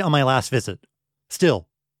didn't see it on my last visit. Still,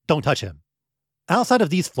 don't touch him. Outside of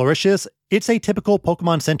these flourishes, it's a typical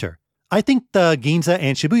Pokemon center. I think the Ginza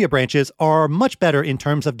and Shibuya branches are much better in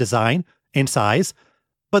terms of design and size,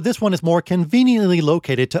 but this one is more conveniently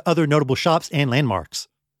located to other notable shops and landmarks.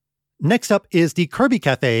 Next up is the Kirby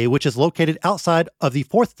Cafe, which is located outside of the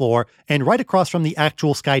 4th floor and right across from the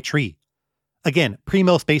actual Skytree. Again,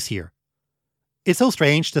 primo space here. It's so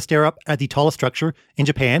strange to stare up at the tallest structure in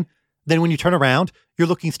Japan, then when you turn around, you're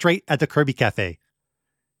looking straight at the Kirby Cafe.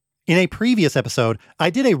 In a previous episode, I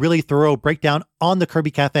did a really thorough breakdown on the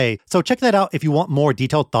Kirby Cafe, so check that out if you want more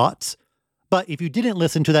detailed thoughts. But if you didn't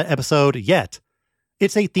listen to that episode yet,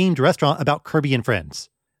 it's a themed restaurant about Kirby and friends.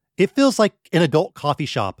 It feels like an adult coffee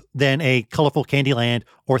shop than a colorful Candyland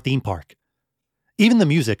or theme park. Even the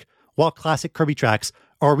music, while classic Kirby tracks,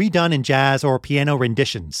 are redone in jazz or piano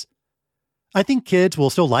renditions. I think kids will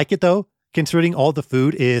still like it though, considering all the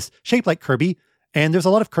food is shaped like Kirby, and there's a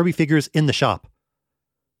lot of Kirby figures in the shop.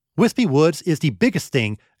 Wispy Woods is the biggest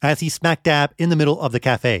thing as he's smack dab in the middle of the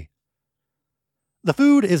cafe. The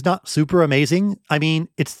food is not super amazing. I mean,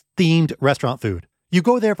 it's themed restaurant food. You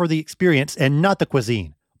go there for the experience and not the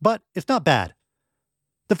cuisine, but it's not bad.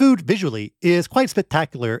 The food visually is quite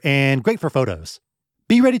spectacular and great for photos.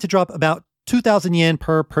 Be ready to drop about 2,000 yen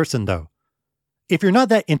per person though. If you're not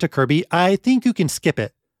that into Kirby, I think you can skip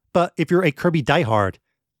it, but if you're a Kirby diehard,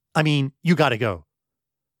 I mean, you gotta go.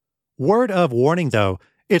 Word of warning though,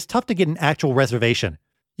 it's tough to get an actual reservation.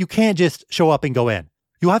 You can't just show up and go in.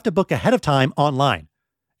 You'll have to book ahead of time online.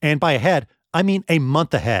 And by ahead, I mean a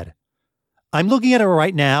month ahead. I'm looking at it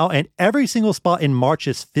right now, and every single spot in March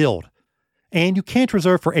is filled. And you can't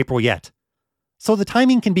reserve for April yet. So the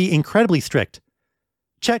timing can be incredibly strict.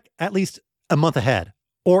 Check at least a month ahead,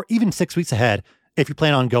 or even 6 weeks ahead if you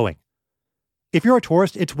plan on going. If you're a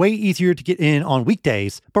tourist, it's way easier to get in on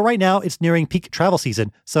weekdays, but right now it's nearing peak travel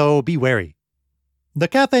season, so be wary. The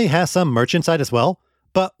cafe has some merch inside as well,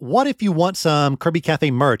 but what if you want some Kirby Cafe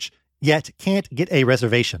merch, yet can't get a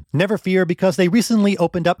reservation? Never fear, because they recently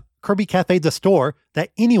opened up Kirby Cafe the store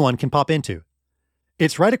that anyone can pop into.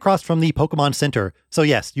 It's right across from the Pokemon Center, so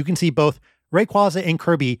yes, you can see both Rayquaza and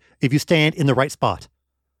Kirby if you stand in the right spot.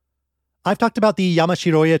 I've talked about the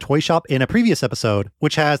Yamashiroya toy shop in a previous episode,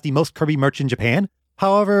 which has the most Kirby merch in Japan.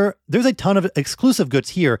 However, there's a ton of exclusive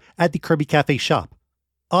goods here at the Kirby Cafe shop.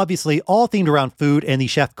 Obviously, all themed around food and the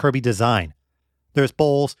Chef Kirby design. There's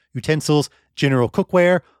bowls, utensils, general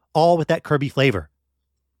cookware, all with that Kirby flavor.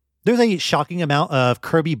 There's a shocking amount of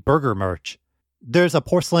Kirby burger merch. There's a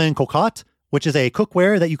porcelain cocotte, which is a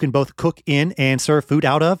cookware that you can both cook in and serve food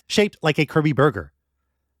out of, shaped like a Kirby burger.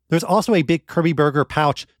 There's also a big Kirby burger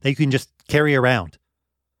pouch that you can just carry around.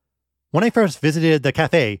 When I first visited the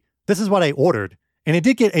cafe, this is what I ordered, and it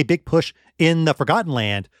did get a big push in the Forgotten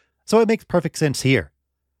Land, so it makes perfect sense here.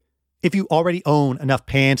 If you already own enough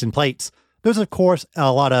pans and plates, there's of course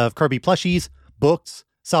a lot of Kirby plushies, books,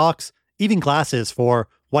 socks, even glasses for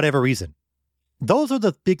whatever reason. Those are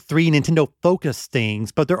the big 3 Nintendo-focused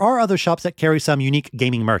things, but there are other shops that carry some unique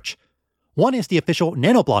gaming merch. One is the official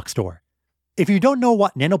Nanoblocks store. If you don't know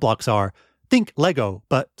what Nanoblocks are, Think Lego,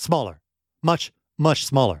 but smaller. Much, much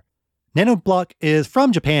smaller. Nanoblock is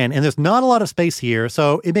from Japan, and there's not a lot of space here,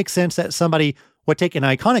 so it makes sense that somebody would take an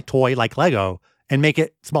iconic toy like Lego and make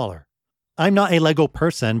it smaller. I'm not a Lego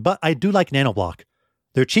person, but I do like Nanoblock.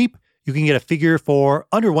 They're cheap, you can get a figure for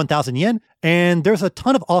under 1,000 yen, and there's a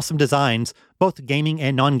ton of awesome designs, both gaming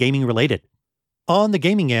and non-gaming related. On the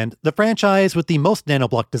gaming end, the franchise with the most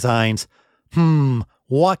Nanoblock designs,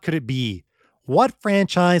 what could it be? What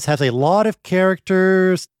franchise has a lot of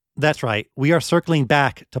characters? That's right, we are circling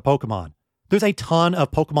back to Pokemon. There's a ton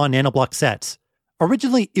of Pokemon Nanoblock sets.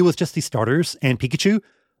 Originally, it was just the starters and Pikachu,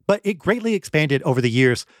 but it greatly expanded over the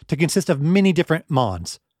years to consist of many different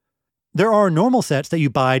Mons. There are normal sets that you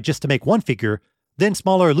buy just to make one figure, then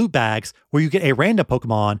smaller loot bags where you get a random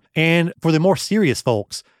Pokemon, and for the more serious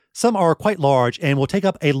folks, some are quite large and will take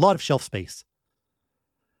up a lot of shelf space.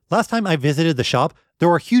 Last time I visited the shop, there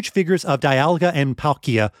were huge figures of Dialga and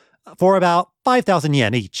Palkia for about 5,000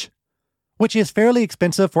 yen each, which is fairly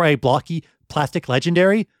expensive for a blocky plastic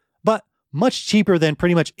legendary, but much cheaper than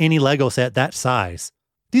pretty much any Lego set that size.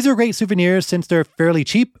 These are great souvenirs since they're fairly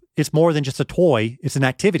cheap, it's more than just a toy, it's an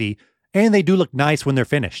activity, and they do look nice when they're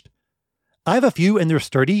finished. I have a few and they're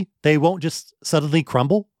sturdy, they won't just suddenly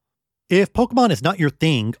crumble. If Pokemon is not your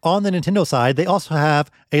thing, on the Nintendo side, they also have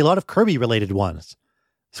a lot of Kirby-related ones.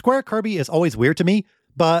 Square Kirby is always weird to me,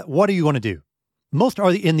 but what are you going to do? Most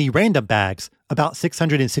are in the random bags, about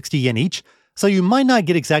 660 yen each, so you might not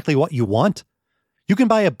get exactly what you want. You can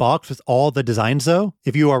buy a box with all the designs though,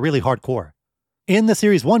 if you are really hardcore. In the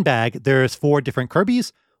Series 1 bag, there's 4 different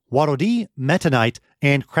Kirbys, Waddle Dee, Meta Knight,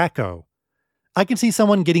 and Kracko. I can see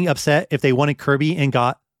someone getting upset if they wanted Kirby and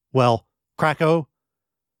got, well, Kracko.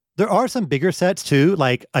 There are some bigger sets too,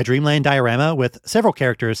 like a Dreamland diorama with several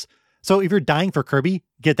characters, so if you're dying for Kirby,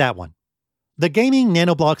 get that one. The gaming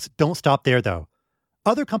Nanoblocks don't stop there though.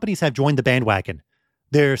 Other companies have joined the bandwagon.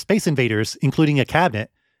 There's Space Invaders, including a cabinet,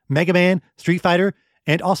 Mega Man, Street Fighter,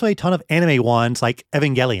 and also a ton of anime ones like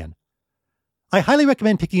Evangelion. I highly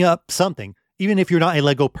recommend picking up something, even if you're not a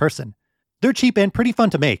Lego person. They're cheap and pretty fun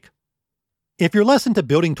to make. If you're less into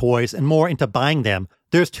building toys and more into buying them,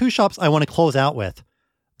 there's 2 shops I want to close out with.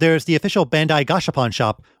 There's the official Bandai Gashapon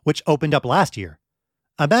shop, which opened up last year.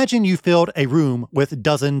 Imagine you filled a room with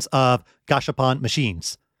dozens of Gashapon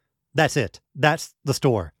machines. That's it. That's the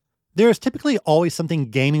store. There's typically always something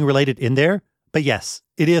gaming related in there, but yes,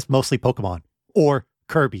 it is mostly Pokemon. Or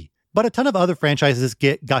Kirby. But a ton of other franchises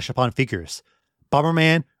get Gashapon figures.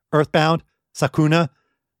 Bomberman, Earthbound, Sakuna,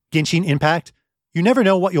 Genshin Impact. You never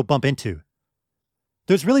know what you'll bump into.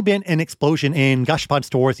 There's really been an explosion in Gashapon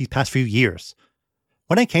stores these past few years.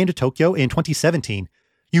 When I came to Tokyo in 2017,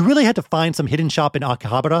 you really had to find some hidden shop in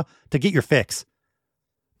Akihabara to get your fix.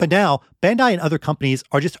 But now, Bandai and other companies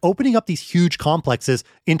are just opening up these huge complexes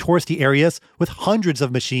in touristy areas with hundreds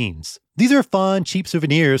of machines. These are fun, cheap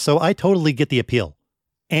souvenirs, so I totally get the appeal.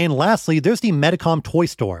 And lastly, there's the Medicom Toy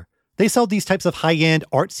Store. They sell these types of high-end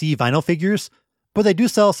artsy vinyl figures, but they do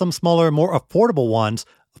sell some smaller, more affordable ones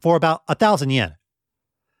for about 1,000 yen.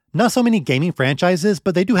 Not so many gaming franchises,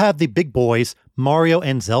 but they do have the big boys, Mario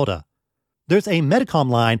and Zelda. There's a Medicom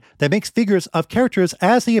line that makes figures of characters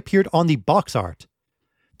as they appeared on the box art.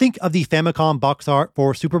 Think of the Famicom box art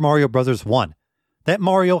for Super Mario Bros. 1. That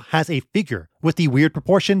Mario has a figure with the weird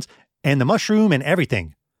proportions and the mushroom and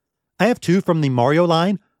everything. I have 2 from the Mario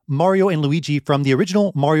line, Mario and Luigi from the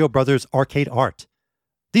original Mario Bros. Arcade art.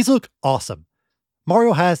 These look awesome.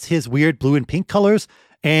 Mario has his weird blue and pink colors,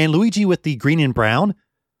 and Luigi with the green and brown.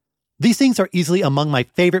 These things are easily among my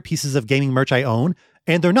favorite pieces of gaming merch I own,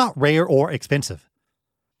 and they're not rare or expensive.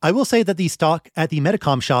 I will say that the stock at the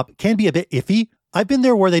Medicom shop can be a bit iffy. I've been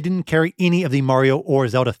there where they didn't carry any of the Mario or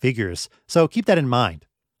Zelda figures, so keep that in mind.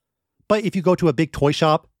 But if you go to a big toy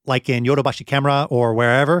shop, like in Yodobashi Camera or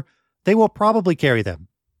wherever, they will probably carry them.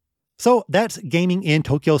 So that's gaming in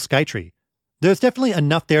Tokyo Skytree. There's definitely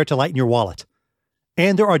enough there to lighten your wallet.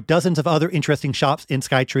 And there are dozens of other interesting shops in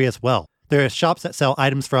Skytree as well. There's shops that sell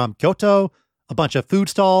items from Kyoto, a bunch of food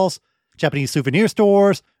stalls, Japanese souvenir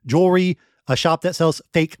stores, jewelry, a shop that sells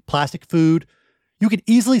fake plastic food. You could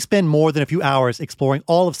easily spend more than a few hours exploring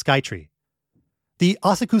all of Skytree. The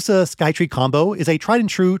Asakusa Skytree combo is a tried and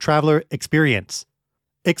true traveler experience.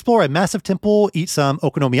 Explore a massive temple, eat some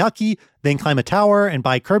okonomiyaki, then climb a tower and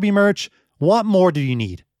buy Kirby merch. What more do you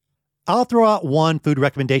need? I'll throw out one food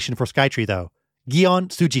recommendation for Skytree though. Gion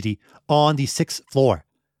Tsujiri on the 6th floor.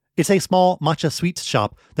 It's a small matcha sweets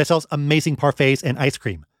shop that sells amazing parfaits and ice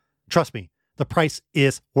cream. Trust me, the price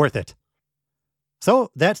is worth it.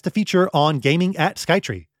 So that's the feature on gaming at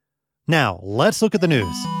Skytree. Now, let's look at the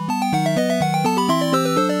news.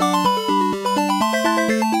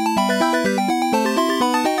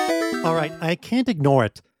 I can't ignore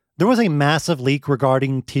it. There was a massive leak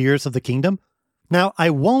regarding Tears of the Kingdom. Now, I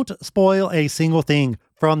won't spoil a single thing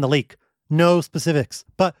from the leak, no specifics,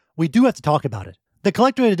 but we do have to talk about it. The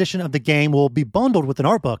collector edition of the game will be bundled with an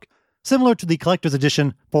art book, similar to the collector's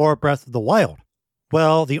edition for Breath of the Wild.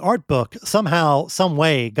 Well, the art book somehow, some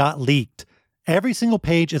way got leaked. Every single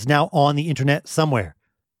page is now on the internet somewhere.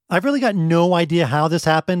 I've really got no idea how this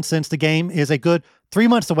happened since the game is a good 3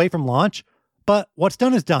 months away from launch, but what's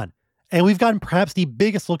done is done, and we've gotten perhaps the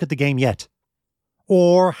biggest look at the game yet.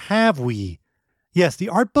 Or have we? Yes, the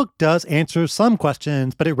art book does answer some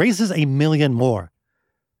questions, but it raises a million more.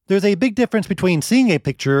 There's a big difference between seeing a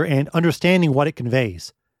picture and understanding what it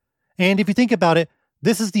conveys. And if you think about it,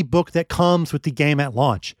 this is the book that comes with the game at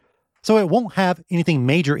launch, so it won't have anything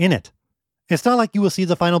major in it. It's not like you will see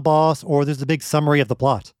the final boss or there's a big summary of the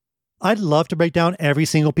plot. I'd love to break down every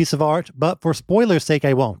single piece of art, but for spoilers' sake,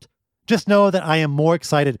 I won't. Just know that I am more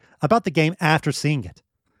excited about the game after seeing it.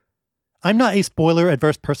 I'm not a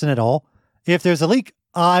spoiler-adverse person at all. If there's a leak,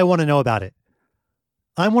 I want to know about it.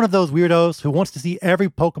 I'm one of those weirdos who wants to see every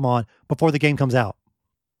Pokemon before the game comes out.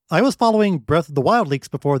 I was following Breath of the Wild leaks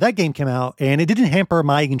before that game came out, and it didn't hamper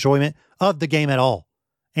my enjoyment of the game at all.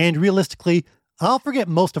 And realistically, I'll forget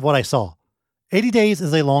most of what I saw. 80 days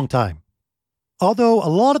is a long time. Although a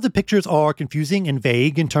lot of the pictures are confusing and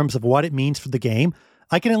vague in terms of what it means for the game,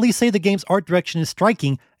 I can at least say the game's art direction is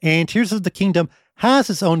striking, and Tears of the Kingdom has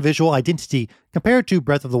its own visual identity compared to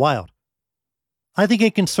Breath of the Wild. I think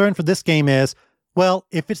a concern for this game is, well,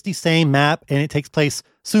 if it's the same map and it takes place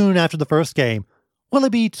soon after the first game, will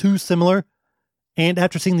it be too similar? And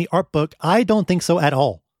after seeing the art book, I don't think so at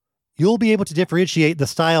all. You'll be able to differentiate the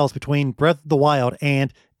styles between Breath of the Wild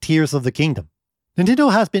and Tears of the Kingdom.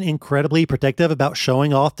 Nintendo has been incredibly protective about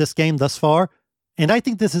showing off this game thus far, and I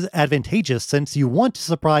think this is advantageous since you want to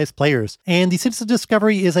surprise players, and the sense of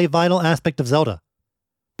discovery is a vital aspect of Zelda.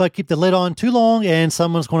 But keep the lid on too long and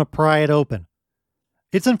someone's going to pry it open.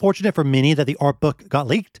 It's unfortunate for many that the art book got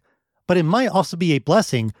leaked, but it might also be a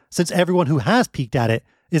blessing since everyone who has peeked at it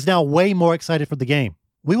is now way more excited for the game.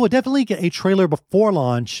 We will definitely get a trailer before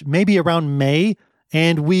launch, maybe around May,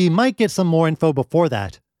 and we might get some more info before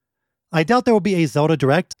that. I doubt there will be a Zelda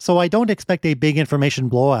Direct, so I don't expect a big information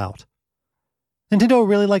blowout. Nintendo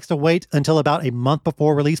really likes to wait until about a month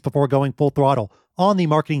before release before going full throttle on the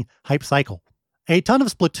marketing hype cycle. A ton of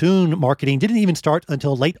Splatoon marketing didn't even start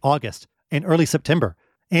until late August and early September,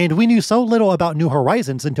 and we knew so little about New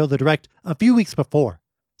Horizons until the Direct a few weeks before.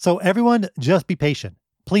 So everyone, just be patient.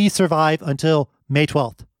 Please survive until May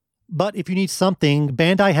 12th. But if you need something,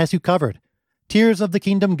 Bandai has you covered. Tears of the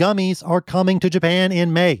Kingdom gummies are coming to Japan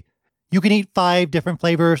in May. You can eat 5 different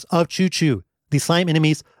flavors of Choo Choo, the slime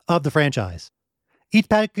enemies of the franchise. Each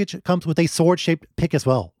package comes with a sword-shaped pick as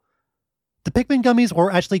well. The Pikmin gummies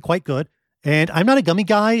are actually quite good, and I'm not a gummy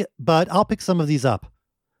guy, but I'll pick some of these up.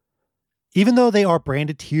 Even though they are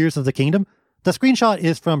branded Tears of the Kingdom, the screenshot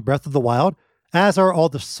is from Breath of the Wild, as are all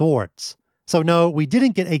the swords. So no, we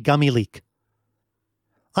didn't get a gummy leak.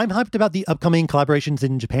 I'm hyped about the upcoming collaborations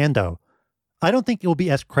in Japan, though. I don't think it will be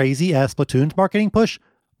as crazy as Splatoon's marketing push,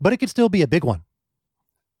 but it could still be a big one.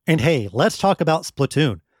 And hey, let's talk about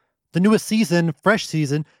Splatoon. The newest season, Fresh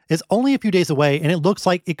Season, is only a few days away, and it looks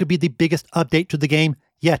like it could be the biggest update to the game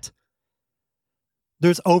yet.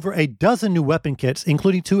 There's over a dozen new weapon kits,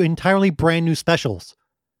 including 2 entirely brand new specials.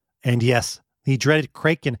 And yes, the dreaded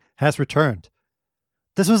Kraken has returned.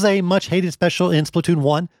 This was a much hated special in Splatoon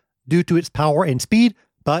 1 due to its power and speed,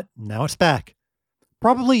 but now it's back.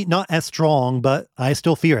 Probably not as strong, but I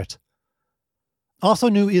still fear it. Also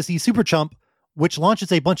new is the Super Chump, which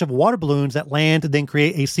launches a bunch of water balloons that land and then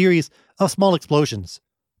create a series of small explosions.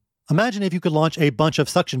 Imagine if you could launch a bunch of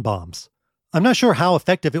suction bombs. I'm not sure how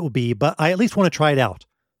effective it will be, but I at least want to try it out.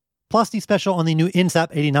 Plus, the special on the new INSAP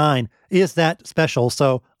 89 is that special,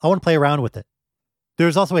 so I want to play around with it.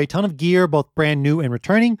 There's also a ton of gear, both brand new and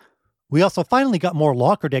returning. We also finally got more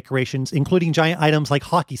locker decorations, including giant items like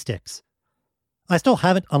hockey sticks. I still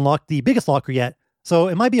haven't unlocked the biggest locker yet, so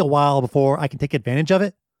it might be a while before I can take advantage of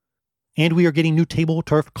it. And we are getting new table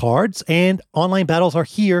turf cards, and online battles are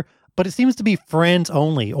here, but it seems to be friends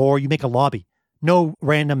only, or you make a lobby. No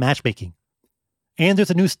random matchmaking. And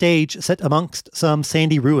there's a new stage set amongst some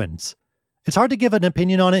sandy ruins. It's hard to give an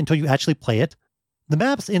opinion on it until you actually play it. The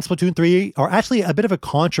maps in Splatoon 3 are actually a bit of a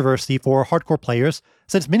controversy for hardcore players,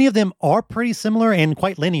 since many of them are pretty similar and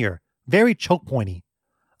quite linear, very choke pointy.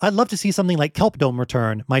 I'd love to see something like Kelp Dome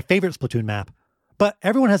return, my favorite Splatoon map. But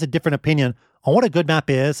everyone has a different opinion on what a good map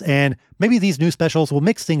is, and maybe these new specials will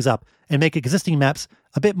mix things up and make existing maps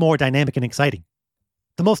a bit more dynamic and exciting.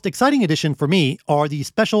 The most exciting addition for me are the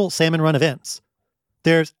special Salmon Run events.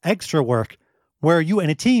 There's extra work where you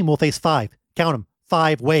and a team will face 5, count them,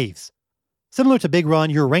 5 waves. Similar to Big Run,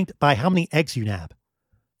 you're ranked by how many eggs you nab.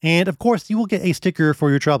 And of course, you will get a sticker for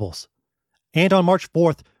your troubles. And on March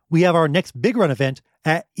 4th, we have our next Big Run event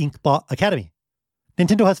at Inkbot Academy.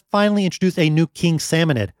 Nintendo has finally introduced a new King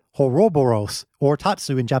Salmonid, Horoboros, or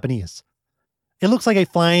Tatsu in Japanese. It looks like a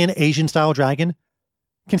flying Asian-style dragon.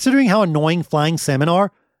 Considering how annoying flying salmon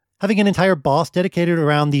are, having an entire boss dedicated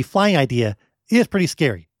around the flying idea is pretty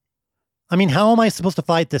scary. I mean, how am I supposed to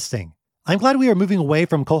fight this thing? I'm glad we are moving away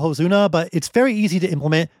from Kohozuna, but it's very easy to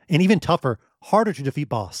implement and even tougher, harder to defeat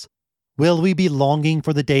boss. Will we be longing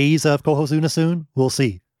for the days of Kohozuna soon? We'll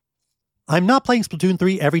see. I'm not playing Splatoon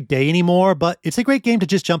 3 every day anymore, but it's a great game to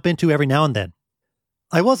just jump into every now and then.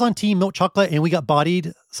 I was on Team Milk Chocolate and we got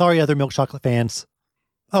bodied. Sorry, other Milk Chocolate fans.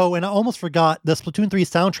 Oh, and I almost forgot, the Splatoon 3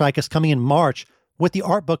 soundtrack is coming in March with the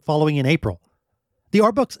art book following in April. The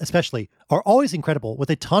art books, especially, are always incredible with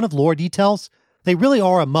a ton of lore details. They really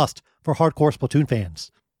are a must for hardcore Splatoon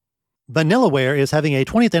fans. Vanillaware is having a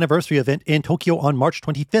 20th anniversary event in Tokyo on March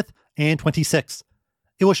 25th and 26th.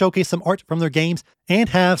 It will showcase some art from their games and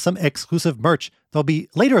have some exclusive merch that'll be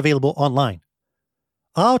later available online.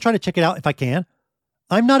 I'll try to check it out if I can.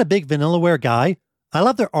 I'm not a big Vanillaware guy. I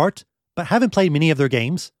love their art, but haven't played many of their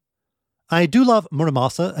games. I do love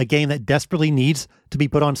Muramasa, a game that desperately needs to be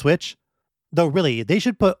put on Switch. Though really, they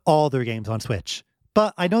should put all their games on Switch.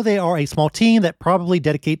 But I know they are a small team that probably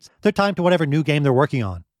dedicates their time to whatever new game they're working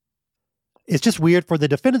on. It's just weird for the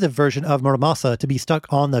definitive version of Muramasa to be stuck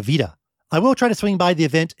on the Vita. I will try to swing by the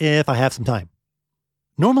event if I have some time.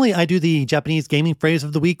 Normally I do the Japanese gaming phrase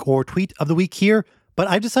of the week or tweet of the week here, but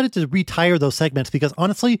I've decided to retire those segments because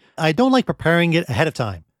honestly, I don't like preparing it ahead of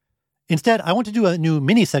time. Instead, I want to do a new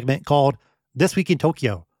mini segment called This Week in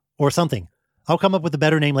Tokyo or something. I'll come up with a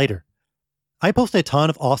better name later. I post a ton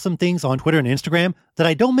of awesome things on Twitter and Instagram that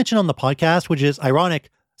I don't mention on the podcast, which is ironic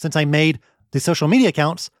since I made the social media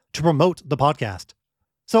accounts to promote the podcast.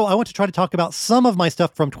 So I want to try to talk about some of my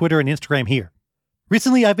stuff from Twitter and Instagram here.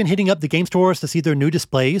 Recently, I've been hitting up the game stores to see their new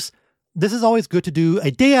displays. This is always good to do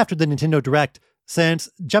a day after the Nintendo Direct, since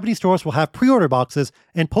Japanese stores will have pre-order boxes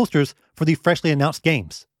and posters for the freshly announced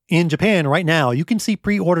games. In Japan right now, you can see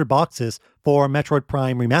pre-ordered boxes for Metroid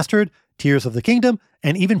Prime Remastered, Tears of the Kingdom,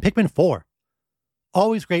 and even Pikmin 4.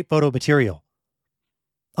 Always great photo material.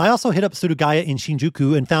 I also hit up Surugaya in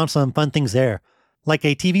Shinjuku and found some fun things there, like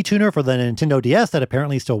a TV tuner for the Nintendo DS that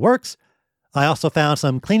apparently still works. I also found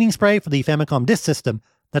some cleaning spray for the Famicom Disk System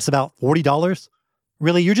that's about $40.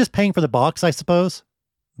 Really, you're just paying for the box, I suppose.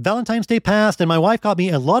 Valentine's Day passed and my wife got me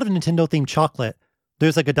a lot of Nintendo-themed chocolate.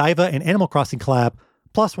 There's a Godiva and Animal Crossing collab,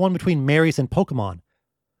 plus one between Mary's and Pokemon.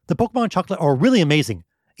 The Pokemon chocolate are really amazing.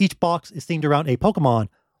 Each box is themed around a Pokemon,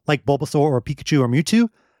 like Bulbasaur or Pikachu or Mewtwo,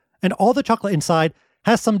 and all the chocolate inside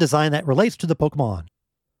has some design that relates to the Pokemon.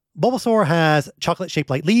 Bulbasaur has chocolate shaped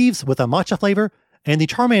like leaves with a matcha flavor, and the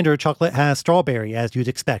Charmander chocolate has strawberry, as you'd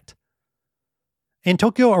expect. In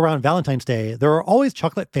Tokyo around Valentine's Day, there are always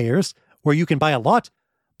chocolate fairs where you can buy a lot,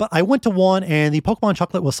 but I went to one and the Pokemon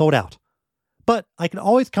chocolate was sold out. But I can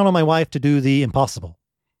always count on my wife to do the impossible.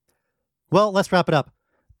 Well, let's wrap it up.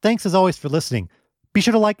 Thanks as always for listening. Be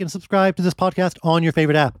sure to like and subscribe to this podcast on your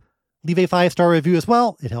favorite app. Leave a 5-star review as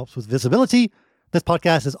well. It helps with visibility. This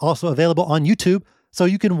podcast is also available on YouTube, so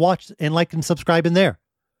you can watch and like and subscribe in there.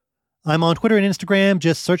 I'm on Twitter and Instagram.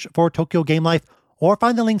 Just search for Tokyo Game Life or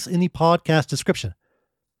find the links in the podcast description.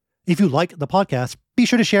 If you like the podcast, be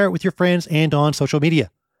sure to share it with your friends and on social media.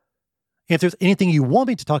 If there's anything you want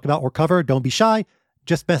me to talk about or cover, don't be shy.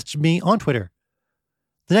 Just message me on Twitter.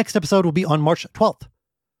 The next episode will be on March 12th.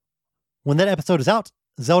 When that episode is out,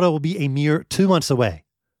 Zelda will be a mere 2 months away.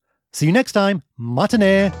 See you next time. Mata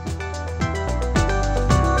ne!